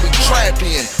call me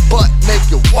champion. Butt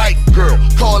naked white girl,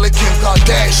 call it Kim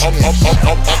Kardashian.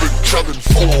 I've been chugging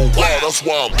for a while, that's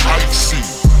why I'm icy.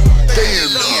 They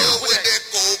in love with that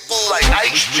like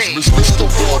ice cream. Mr.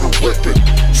 Water whipping.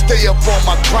 Stay up on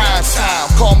my grind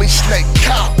time. Call me Snake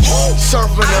Cop.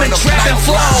 Surfing I've been trapping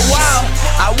for a while.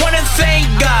 I wanna thank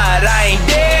God I ain't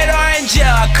dead or in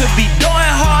jail. I could be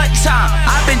doing hard time.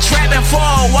 I've been trapping for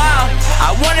a while.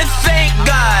 I wanna thank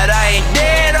God I ain't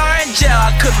dead or in jail.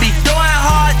 I could be doing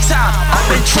hard time. I've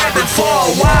been trapping for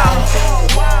a while.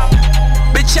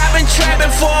 Bitch, I've been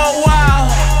trapping for a while.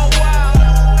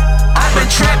 I've been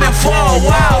trapping for a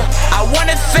while. I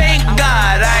wanna thank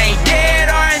God I ain't dead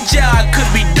or in jail. I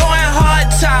could be doing hard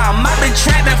time. I've been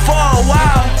trapping for a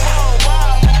while.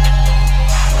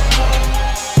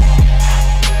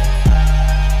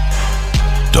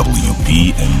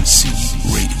 WBMC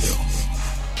Radio.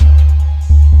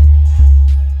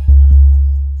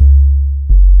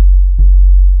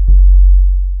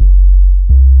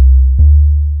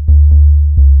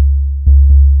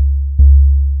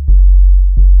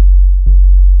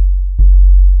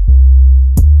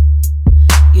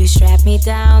 You strap me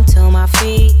down to my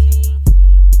feet.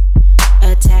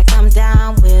 Attack, I'm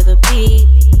down with a beat.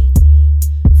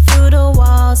 Through the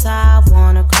walls, I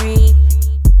wanna creep.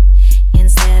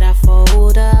 Instead, I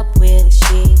fold up with the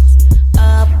sheets.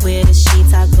 Up with the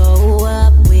sheets, I go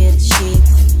up with the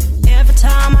sheets. Every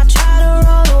time I try to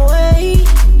roll away,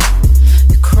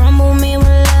 you crumble me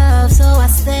with love, so I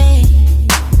stay.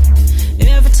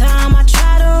 Every time I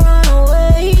try to run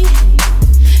away,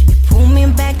 pull me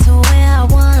back to where I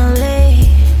wanna lay.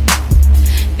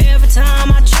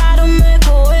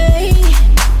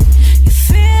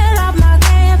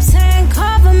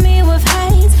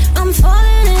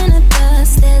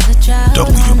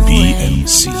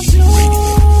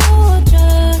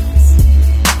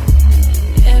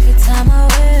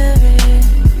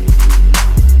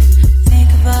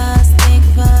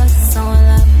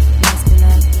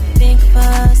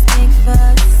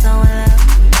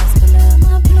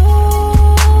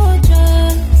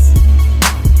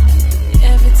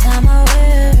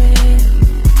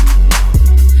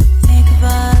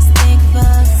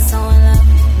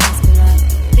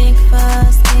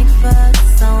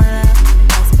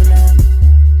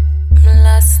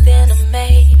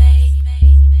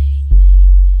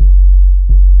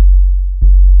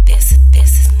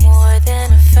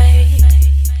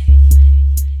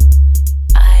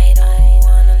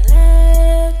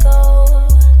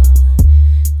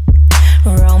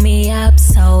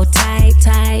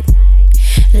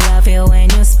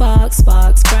 and your sparks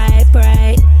bright,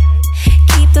 bright.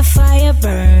 Keep the fire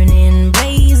burning,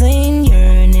 blazing,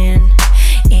 yearning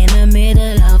in the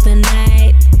middle of the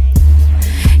night.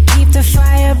 Keep the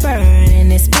fire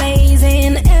burning, it's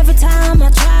blazing. Every time I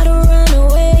try to run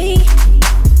away,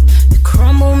 you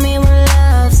crumble me with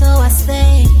love, so I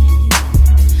stay.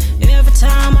 Every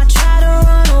time I try to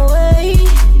run away,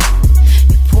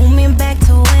 you pull me back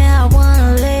to where I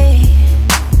wanna lay.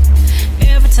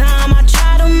 Every time I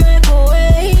try to make a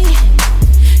way,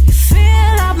 you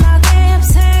fill up my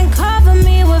gaps and cover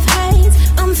me with hate.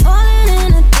 I'm falling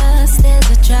in the dust, there's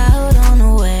a child on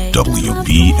the way.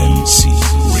 WBMC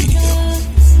Radio.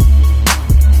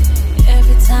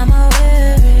 Every time I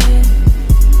wear it,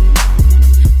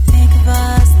 think of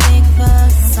us,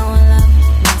 so in love,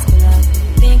 must be love.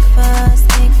 Think of us,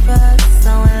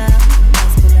 so in love,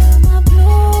 must be love. My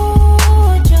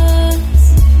blue dress,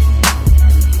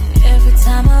 every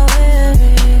time I wear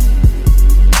it,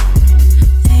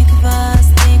 think of us,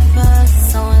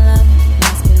 so in love,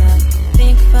 must be love.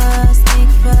 Think of us,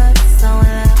 so in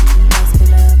love, must be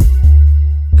love.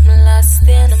 I'm lost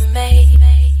in a maze.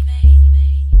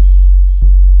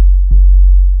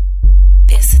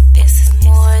 This is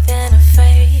more than a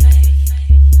fate.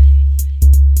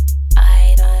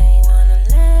 I don't wanna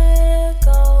let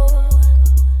go.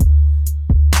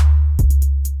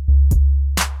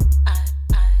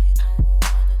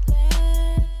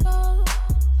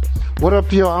 What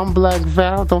up, yo? I'm Black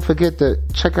Val. Don't forget to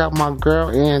check out my girl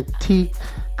Antique.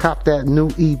 Cop that new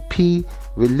EP,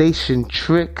 Relation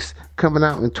Tricks, coming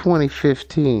out in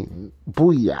 2015.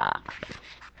 Booyah.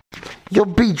 Yo,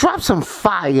 B, drop some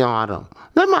fire on them.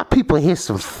 Let my people hear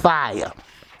some fire.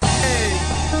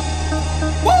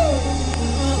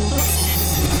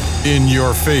 In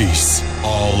your face,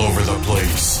 all over the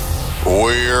place.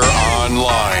 We're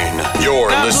online.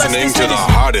 You're listening to the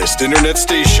hottest internet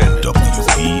station.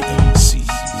 WBMC.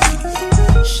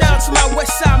 Shout out to my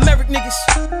West Side Merrick niggas.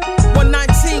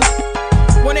 119,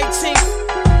 118.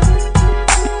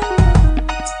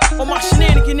 All my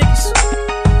shenanigan niggas.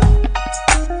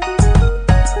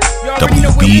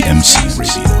 WBMC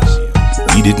Radio.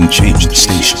 We didn't change the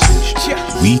station.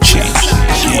 We changed the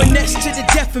game. Next to the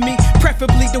death of me,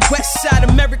 preferably the West Side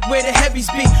of Merrick where the heavies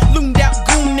be. Loomed out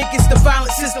goon niggas, the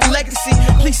violence is the legacy.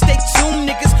 Please stay tuned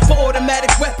niggas for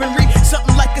automatic weaponry.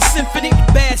 Something like a symphony.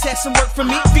 Bass had some work for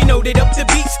me. Vinoed up the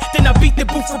beats, then I beat the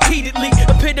booth repeatedly.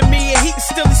 Epitome of heat,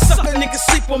 still these sucker niggas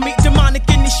sleep on me. Demonic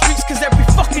in these streets, cause every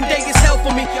fucking day is hell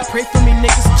for me. Pray for me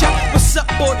niggas, Chuck, what's up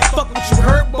boy? Fuck what you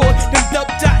heard boy. Them dub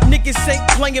dot niggas ain't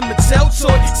playing Mattel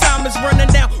toy. Time is running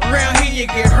out, around here you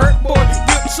get hurt boy.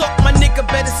 Real talk, my nigga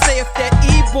better say if that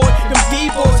E-boy. Them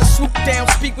D-boys will swoop down,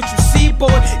 speak what you see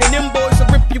boy. And them boys will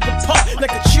rip you apart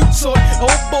like a chew toy. Oh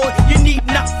boy, you need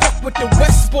not fuck with the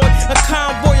West boy. A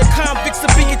convoy of convicts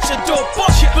will be at your door.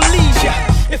 Bullshit, believe ya.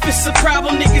 If it's a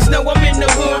problem, niggas know I'm in the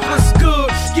hood. What's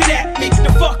good? Get at me.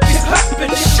 The fuck is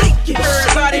hoppin', shake it.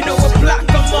 Everybody know what block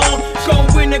I'm on. Go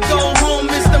win or go home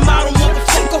is the model,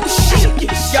 motherfucker. Shake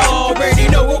it. Y'all already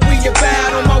know what we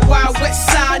about. On my wild West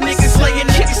Side, niggas laying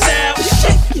niggas out.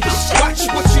 Watch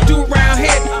what you do round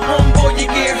here. Homeboy, you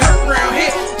get hurt round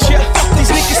here. Yeah,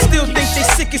 these niggas still think they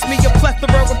sick as me. A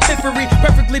plethora of piffery,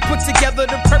 perfectly put together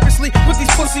to purposely put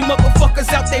these pussy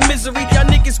motherfuckers out their misery. Y'all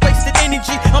niggas wasted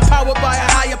energy. I'm powered by a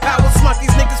higher power. Smart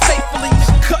these niggas faithfully.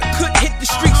 Cut could hit the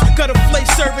streets. Got a flame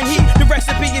serving heat. The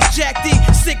recipe is Jack D.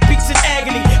 Sick beats and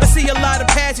agony. I see a lot of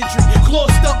pageantry.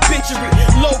 Glossed up bitchery.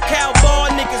 Low cow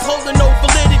bar niggas holding no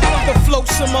validity. The float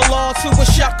similar to a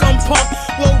shotgun pump.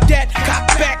 Load that, cock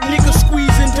back, niggas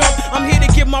squeezing dump. I'm here to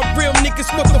give my real niggas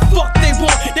what the fuck they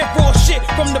want. That raw shit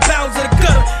from the bowels of the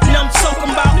gutter. And I'm talking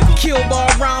about kill bar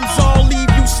rhymes, all leave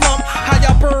you slump. How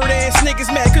y'all bird ass niggas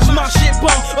mad cause my shit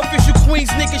bum. Official Queens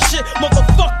nigga shit,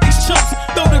 motherfuck these chumps.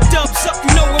 Throw the dubs up,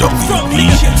 you know where I'm from,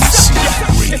 nigga.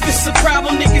 If it's a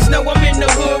problem, niggas know I'm in the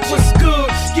hood. What's good?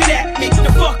 Get at me,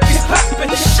 the fuck is poppin',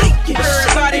 shake it.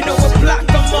 Everybody know what block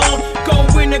I'm on. Go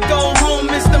win or go home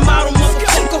is the model,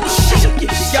 motherfucker. Shake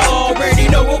it. Y'all already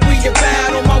know what we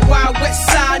about. On my wild West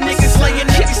Side, niggas laying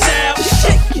niggas out.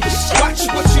 Shake it. Watch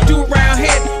what you do round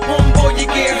here. Homeboy, you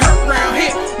get hurt round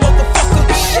here.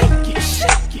 Motherfucker, shake it,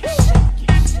 shake it, shake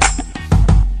it.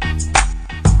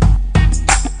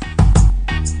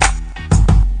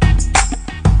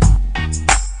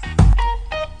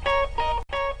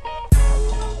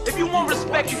 If you want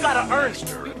respect, you gotta earn it.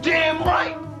 You damn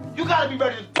right. You gotta be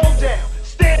ready to go down,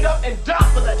 stand up, and die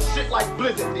for that shit like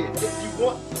Blizzard did. If you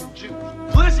want some juice.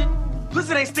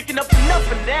 Blizzard ain't sticking up for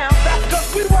nothing now. That's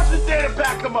cause we wasn't there to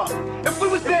back him up. If we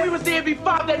was there, it'd be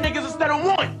 5 dead niggas instead of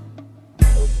 1.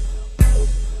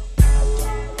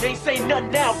 You ain't saying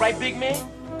nothing now, right, big man?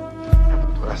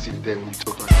 But I see the day when you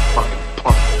talk like a fucking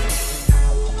punk.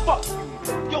 Fuck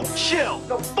you. Yo, chill.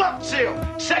 No, fuck chill.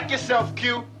 Check yourself,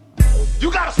 Q.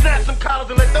 You gotta snap some collars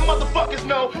and let them motherfuckers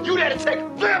know you there to take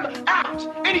them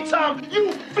out anytime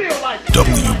you feel like it.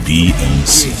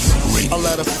 WBMC Radio. I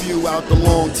let a few out the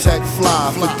long tech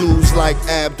fly for dudes like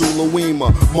Abdul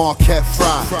Awima, Marquette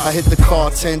Fry. I hit the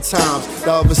car 10 times.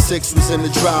 The other 6 was in the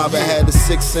drive. I had the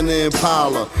 6 in the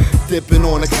Impala, dipping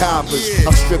on the coppers.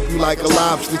 I strip you like a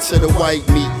lobster to the white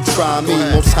meat. You try me,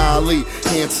 most highly.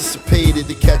 He anticipated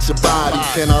to catch a body.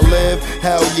 Can I live?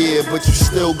 Hell yeah, but you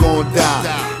still gon'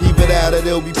 die. Either that or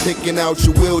they'll be picking out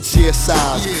your wheelchair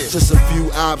size. Just a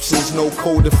few options, no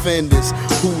co-defenders.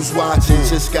 Who's watching?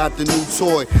 Just got the new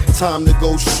toy. Time to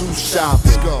go shoe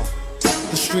shopping.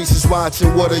 The streets is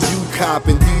watching, what are you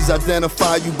copping? These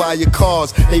identify you by your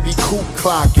cars, they be coop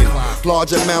clocking.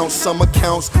 Large amounts, some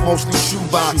accounts, mostly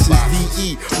shoe boxes.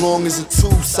 DE, long as a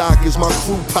tube sockets, my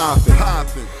crew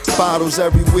popping. Bottles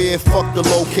everywhere, fuck the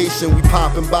location. We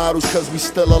popping bottles cause we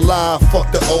still alive, fuck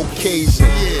the occasion.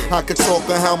 I could talk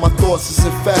on how my thoughts is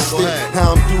infested,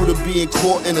 how I'm due to being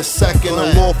caught in a second,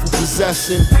 unlawful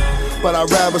possession. But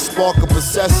I'd rather spark a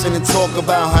possession and talk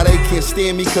about how they can't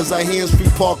stand me cause I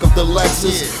hands-free park up the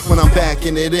Lexus when I'm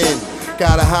backing it in.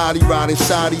 Got a hottie riding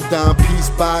shoddy down Peace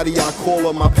Body, I call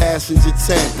her my passenger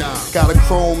 10. Got a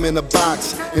chrome in a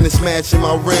box and it's matching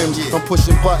my rims. I'm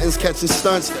pushing buttons, catching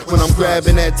stunts when I'm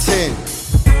grabbing that 10.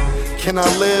 Can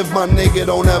I live? My nigga,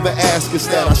 don't ever ask us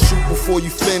that. I shoot before you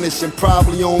finish and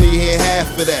probably only hear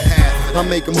half of that. I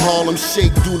make them Harlem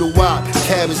shake, do the wop,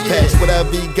 cabbage patch,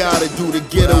 whatever you gotta do to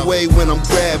get away when I'm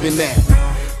grabbing that.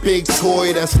 Big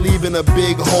toy that's leaving a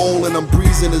big hole, and I'm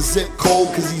breezing a zip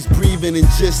code cause he's breathing and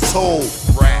just told.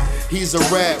 He's a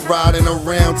rat riding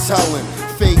around telling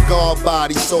fake guard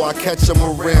body, so I catch him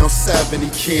around 7, he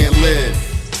can't live.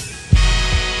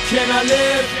 Can I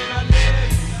live?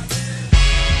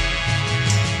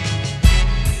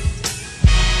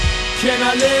 Can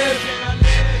I live?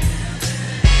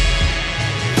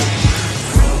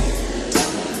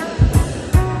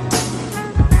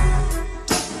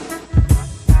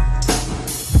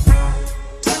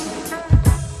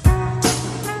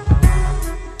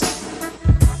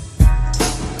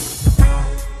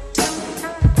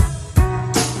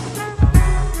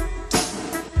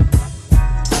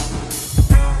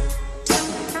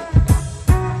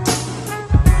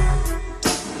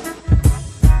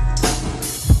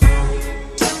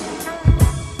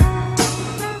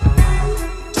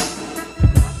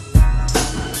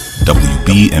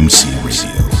 WBMC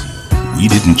Radio. We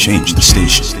didn't change the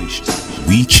station.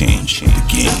 We changed the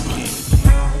game.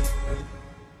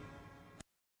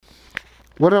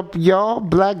 What up, y'all?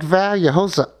 Black Val, your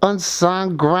host of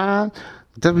Unsigned Grind,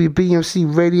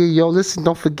 WBMC Radio. Yo, listen,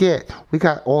 don't forget, we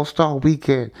got All-Star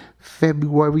Weekend,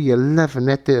 February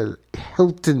 11th at the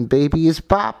Hilton, baby. It's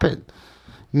popping.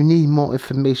 You need more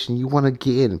information. You want to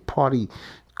get in. Party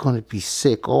gonna be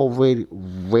sick. All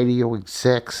radio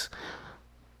execs,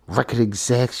 record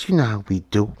execs, you know how we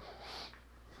do.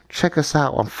 Check us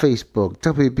out on Facebook,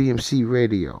 WBMC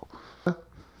Radio.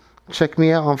 Check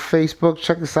me out on Facebook.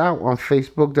 Check us out on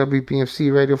Facebook,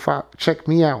 WBMC Radio. Check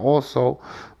me out also.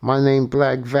 My name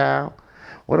Black Val.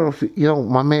 What else? You know,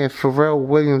 my man Pharrell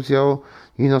Williams, yo.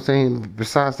 You know what I'm saying?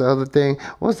 Besides the other thing.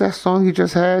 What's that song he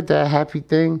just had? That Happy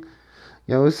Thing?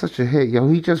 Yo, it's such a hit. Yo,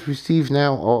 he just received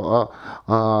now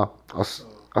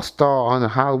a star on the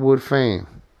Hollywood fame.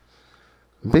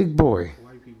 Big boy.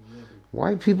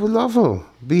 White people love him.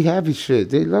 Be happy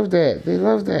shit. They love that. They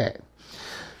love that.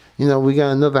 You know, we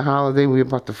got another holiday we're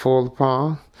about to fall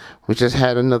upon. We just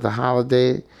had another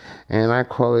holiday, and I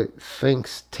call it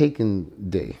Thanksgiving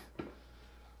Day.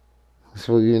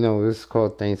 So, you know, it's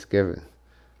called Thanksgiving.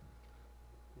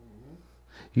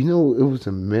 You know, it was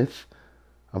a myth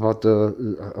about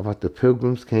the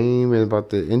Pilgrims came and about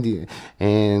the Indian,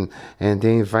 and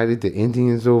they invited the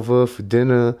Indians over for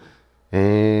dinner,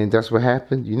 and that's what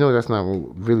happened. You know, that's not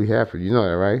what really happened. You know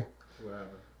that, right?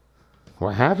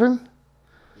 What happened?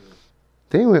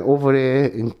 They went over there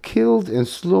and killed and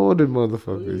slaughtered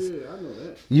motherfuckers. Oh, yeah, I know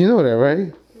that. You know that,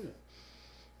 right?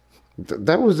 Yeah.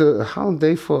 That was a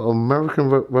holiday for American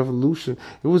Revolution.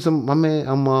 It was my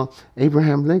man,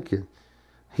 Abraham Lincoln.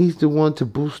 He's the one to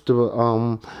boost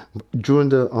the during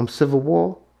the Civil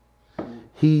War.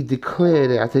 He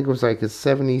declared it. I think it was like in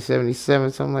 77,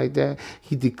 something like that.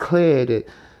 He declared it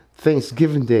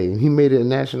Thanksgiving Day. He made it a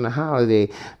national holiday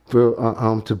for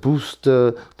to boost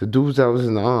the dudes that was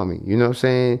in the army. You know what I'm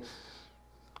saying?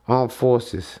 Armed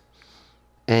forces.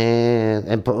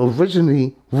 But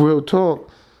originally, real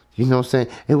talk, you know what I'm saying?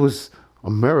 It was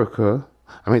America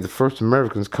the first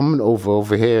Americans coming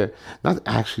over here, not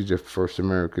actually the first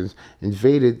Americans,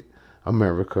 invaded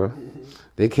America.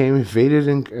 They came, invaded,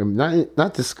 and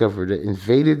not discovered it,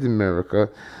 invaded America,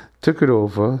 took it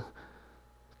over,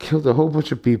 killed a whole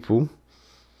bunch of people,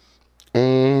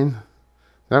 and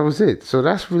that was it. So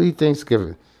that's really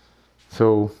Thanksgiving.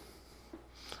 So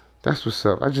that's what's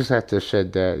up. I just had to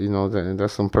shed that,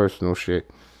 that's some personal shit.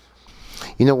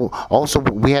 Also,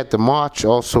 we had the march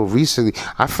also recently.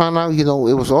 I found out, it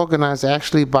was organized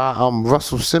actually by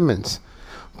Russell Simmons.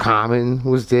 Common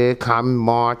was there. Common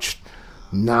marched.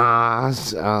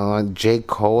 Nas, J.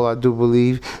 Cole, I do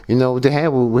believe. We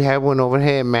had one over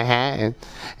here in Manhattan,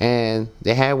 and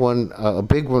they had one, a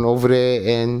big one over there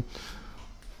in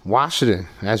Washington,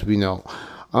 as we know.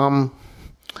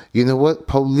 You know what?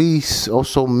 Police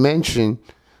also mentioned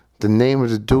the name of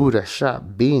the dude that shot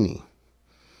Beanie.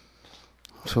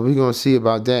 So we're gonna see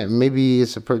about that. Maybe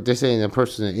it's they're saying a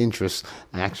person of interest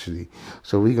actually.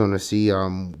 So we're gonna see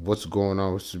what's going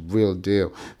on. It's the real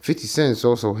deal. 50 Cent is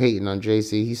also hating on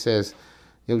Jay-Z. He says,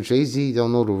 Jay-Z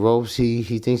don't know the ropes. He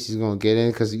thinks he's gonna get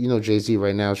in because Jay-Z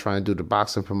right now is trying to do the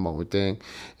boxing promoter thing,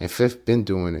 and Fifth been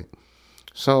doing it.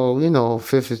 So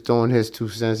Fifth is throwing his 2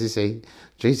 cents. He say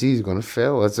Jay-Z is gonna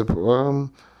fail as a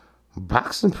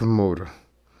boxing promoter.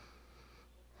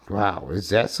 Wow, is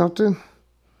that something?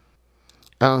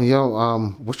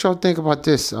 What y'all think about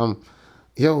this? Iggy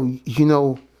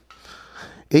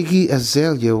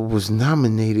Azalea was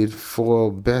nominated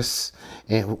for for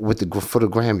the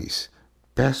Grammys,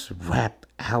 Best Rap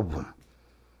Album.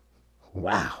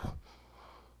 Wow.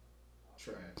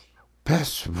 Trash.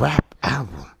 Best Rap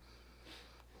Album.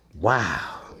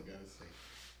 Wow.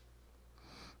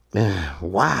 Man,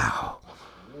 wow.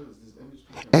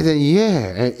 And then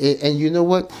and you know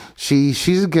what?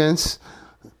 She's against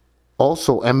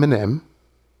also Eminem,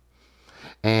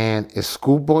 and it's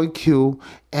Schoolboy Q,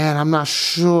 and I'm not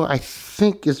sure, I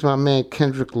think it's my man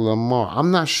Kendrick Lamar.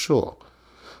 I'm not sure,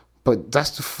 but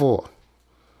that's the 4.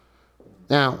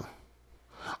 Now,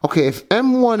 okay, if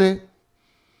M won it,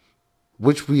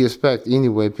 which we expect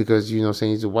anyway, because,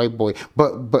 he's a white boy,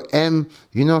 but M,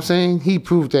 he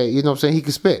proved that, he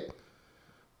can spit.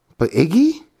 But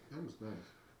Iggy? M's nice.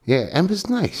 Yeah, M is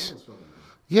nice.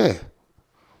 Yeah,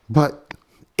 but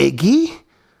Iggy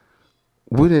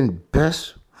winning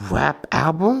Best Rap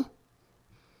Album?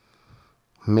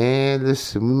 Man,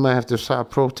 listen, we might have to start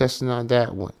protesting on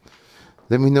that one.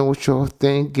 Let me know what y'all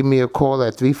think. Give me a call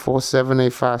at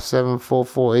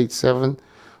 347-857-4487.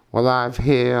 We're live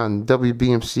here on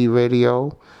WBMC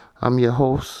Radio. I'm your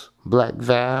host, Black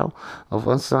Val of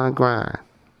Unsigned Grind.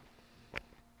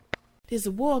 There's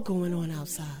a war going on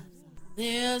outside.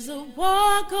 There's a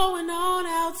war going on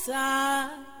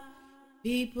outside.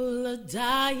 People are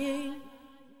dying,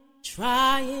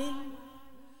 trying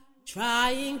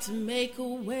to make a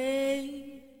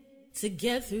way to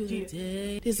get through the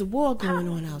day. There's a war going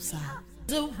on outside.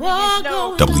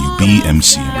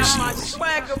 WBMC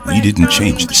Radio. We didn't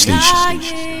change the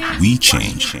station. We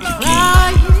changed the game.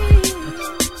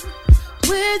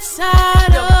 Which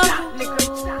side are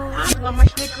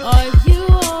you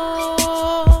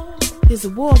on? There's a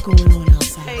war going on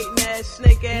outside. Hating ass,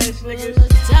 snake ass niggas.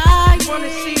 You wanna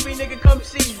see me, nigga? Come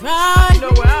see me. You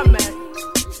know where I'm at.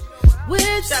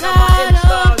 Which shout out my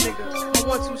M-Star nigga, my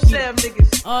 127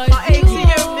 niggas, my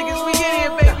ATM niggas, we get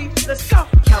here, baby. Let's go.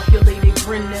 Calculated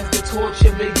grin as the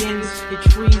torture begins. The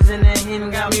trees in the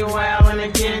hen got me wildin'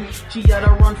 again. She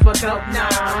gotta run, fuck up now.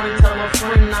 I ain't tell a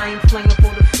friend I ain't playing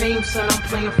for the fame, son. I'm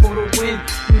playing for the win.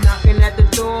 You knocking at the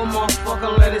door,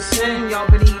 motherfucker, let us in. Y'all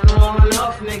been eating long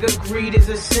enough, nigga. Greed is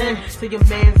a sin. To your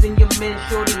mans and your men,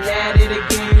 shorty at it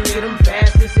again. Get them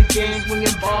bastards again. Swing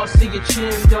your balls to your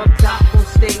chin. Duck dot gon'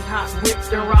 stay hot. Whip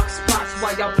the rock spots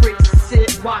while y'all bricks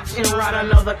sit, watch and ride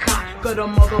another cop. Got a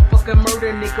motherfucking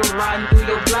murder nigga riding through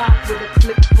your block with a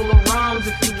clip full of rounds.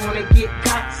 If you wanna get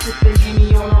caught, sipping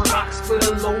Henny on the rocks with a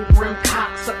low rim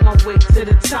cock. Suck my way to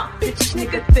the top, bitch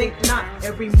nigga think not.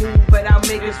 Every move that I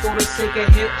make is for the sake of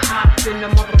hip hop. In the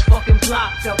motherfucking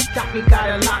block, the got me got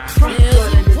it locked. Front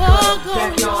gun in the club,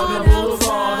 backyard, the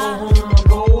boulevard, on home or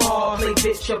go hard. Play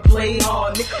bitch or play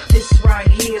hard, nigga. This right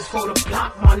here is for the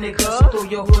block, my nigga. So throw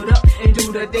your hood up and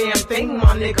do the damn thing,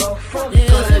 my nigga. Front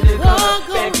gun in the club,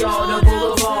 backyard, the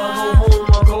boulevard, go home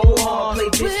or go hard. Play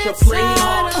bitch or play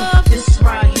hard. This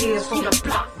right here is for the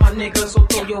block, my nigga. So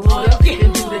throw your hood up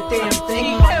and do the damn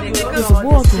thing, my nigga.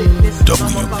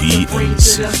 WBMC Radio.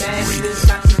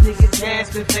 Got these niggas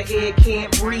asking for air,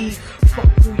 can't breathe. Fuck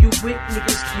who you with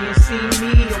niggas can't see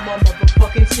me on my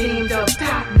motherfucking team.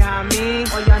 Nah, I mean,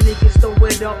 all y'all niggas throw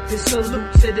it up. This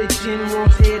salute to the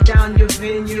generals. Tear down your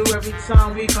venue every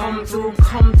time we come through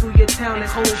your town and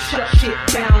hold shut shit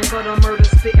down. Got a murder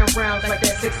spitting rounds like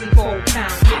that 64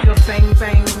 pound. Nigga bang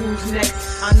bang, who's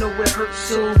next? I know it hurts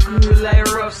so good like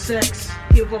rough sex.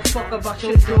 Give a fuck about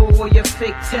your dough or your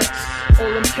fake text. All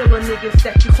them killer niggas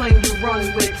that you claim you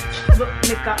run with. Look,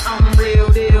 nigga, I'm real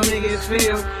deal. Niggas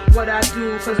feel what I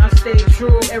do, cause I stay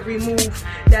true. Every move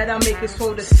that I make is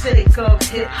for the sake of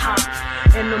hip hop.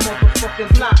 And the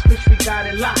motherfucking block, bitch, we got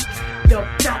it locked. Dub,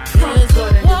 dop, front,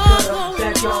 gut, in the gutter.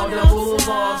 Backyard, the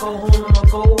boulevard. Go home or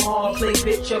go hard. Play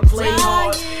bitch or play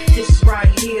hard. This right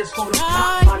here is for the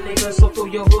pop, my nigga. So throw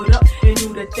your hood up and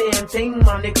do the damn thing,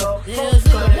 my nigga. Front,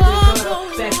 gut, in the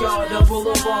gutter. Backyard, the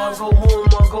boulevard. Go home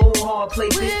or go hard. Play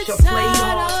bitch or play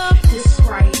hard. This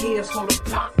right here is for the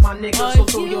pop, my nigga. So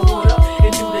throw your hood up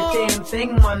and do the damn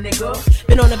thing, my nigga.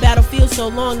 Been on the battlefield so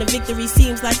long, the victory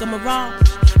seems like a mirage.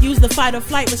 Use the fight or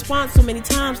flight response so many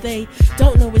times they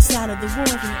don't know which side of the war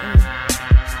they're on.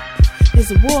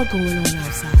 There's a war going on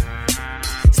outside.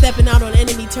 Stepping out on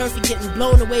enemy turf and getting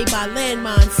blown away by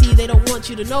landmines. See, they don't want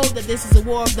you to know that this is a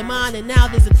war of the mind, and now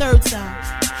there's a third side.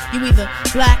 You either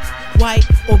black, white,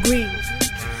 or green.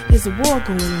 There's a war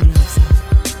going on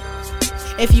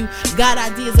outside. If you got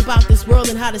ideas about this world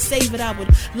and how to save it, I would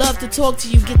love to talk to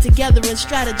you, get together and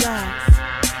strategize.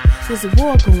 There's a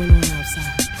war going on outside.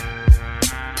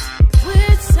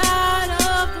 Which side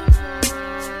of the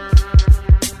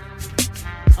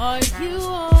war are you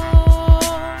on?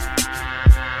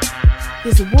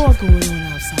 There's a war going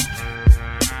on outside.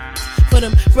 For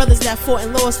them brothers that fought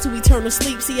and lost to eternal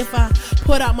sleep. See, if I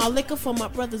put out my liquor for my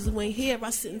brothers who ain't here,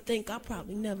 I sit and think I'll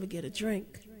probably never get a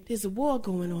drink. There's a war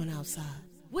going on outside.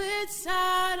 Which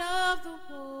side of the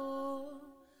war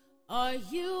are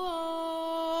you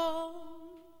on?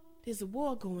 There's a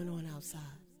war going on outside.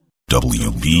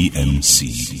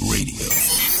 WBMC Radio.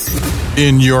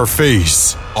 In your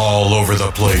face, all over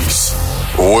the place.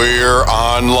 We're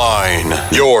online.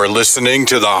 You're listening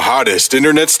to the hottest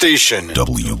internet station.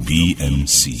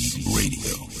 WBMC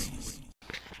Radio.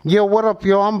 Yo, what up,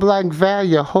 yo? I'm Black Val,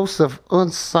 your host of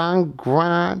Unsigned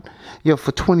Grind. Yo,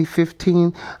 for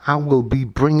 2015, I will be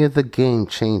bringing the game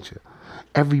changer.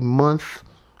 Every month,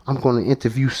 I'm going to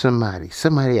interview somebody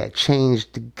that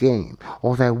changed the game,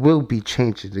 or that will be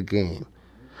changing the game.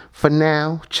 For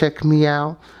now, check me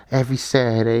out every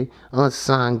Saturday,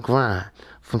 Unsigned Grind,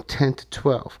 from 10 to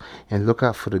 12, and look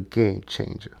out for the game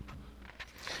changer.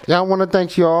 Yeah, I want to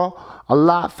thank y'all a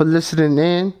lot for listening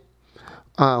in.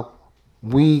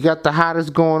 We got the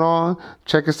hottest going on.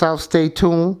 Check us out. Stay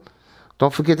tuned.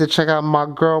 Don't forget to check out my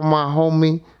girl, my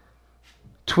homie,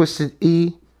 Twisted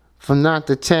E, from 9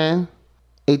 to 10,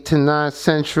 8 to 9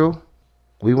 Central.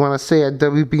 We want to say at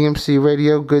WBMC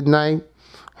Radio, good night.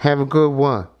 Have a good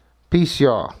one. Peace,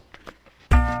 y'all.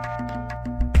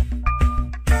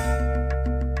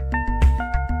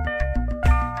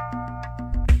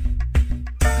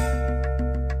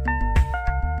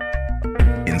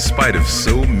 In spite of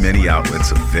so many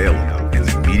outlets available in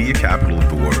the media capital of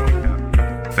the world,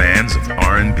 fans of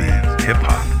R&B,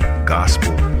 hip-hop,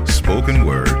 gospel, spoken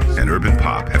word, and urban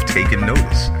pop have taken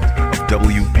notice of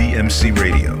WBMC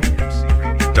Radio.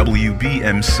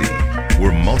 WBMC,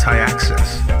 we're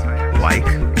multi-access. Like,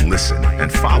 listen,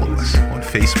 and follow us on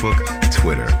Facebook,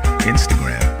 Twitter,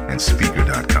 Instagram, and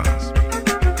Speaker.com.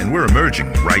 And we're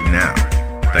emerging right now,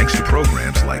 thanks to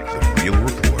programs like The Real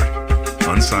Report,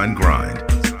 Unsigned Grind,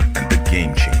 and The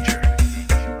Game Changer.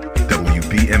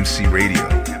 WBMC Radio.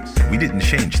 We didn't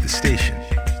change the station.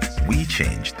 We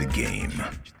changed the game.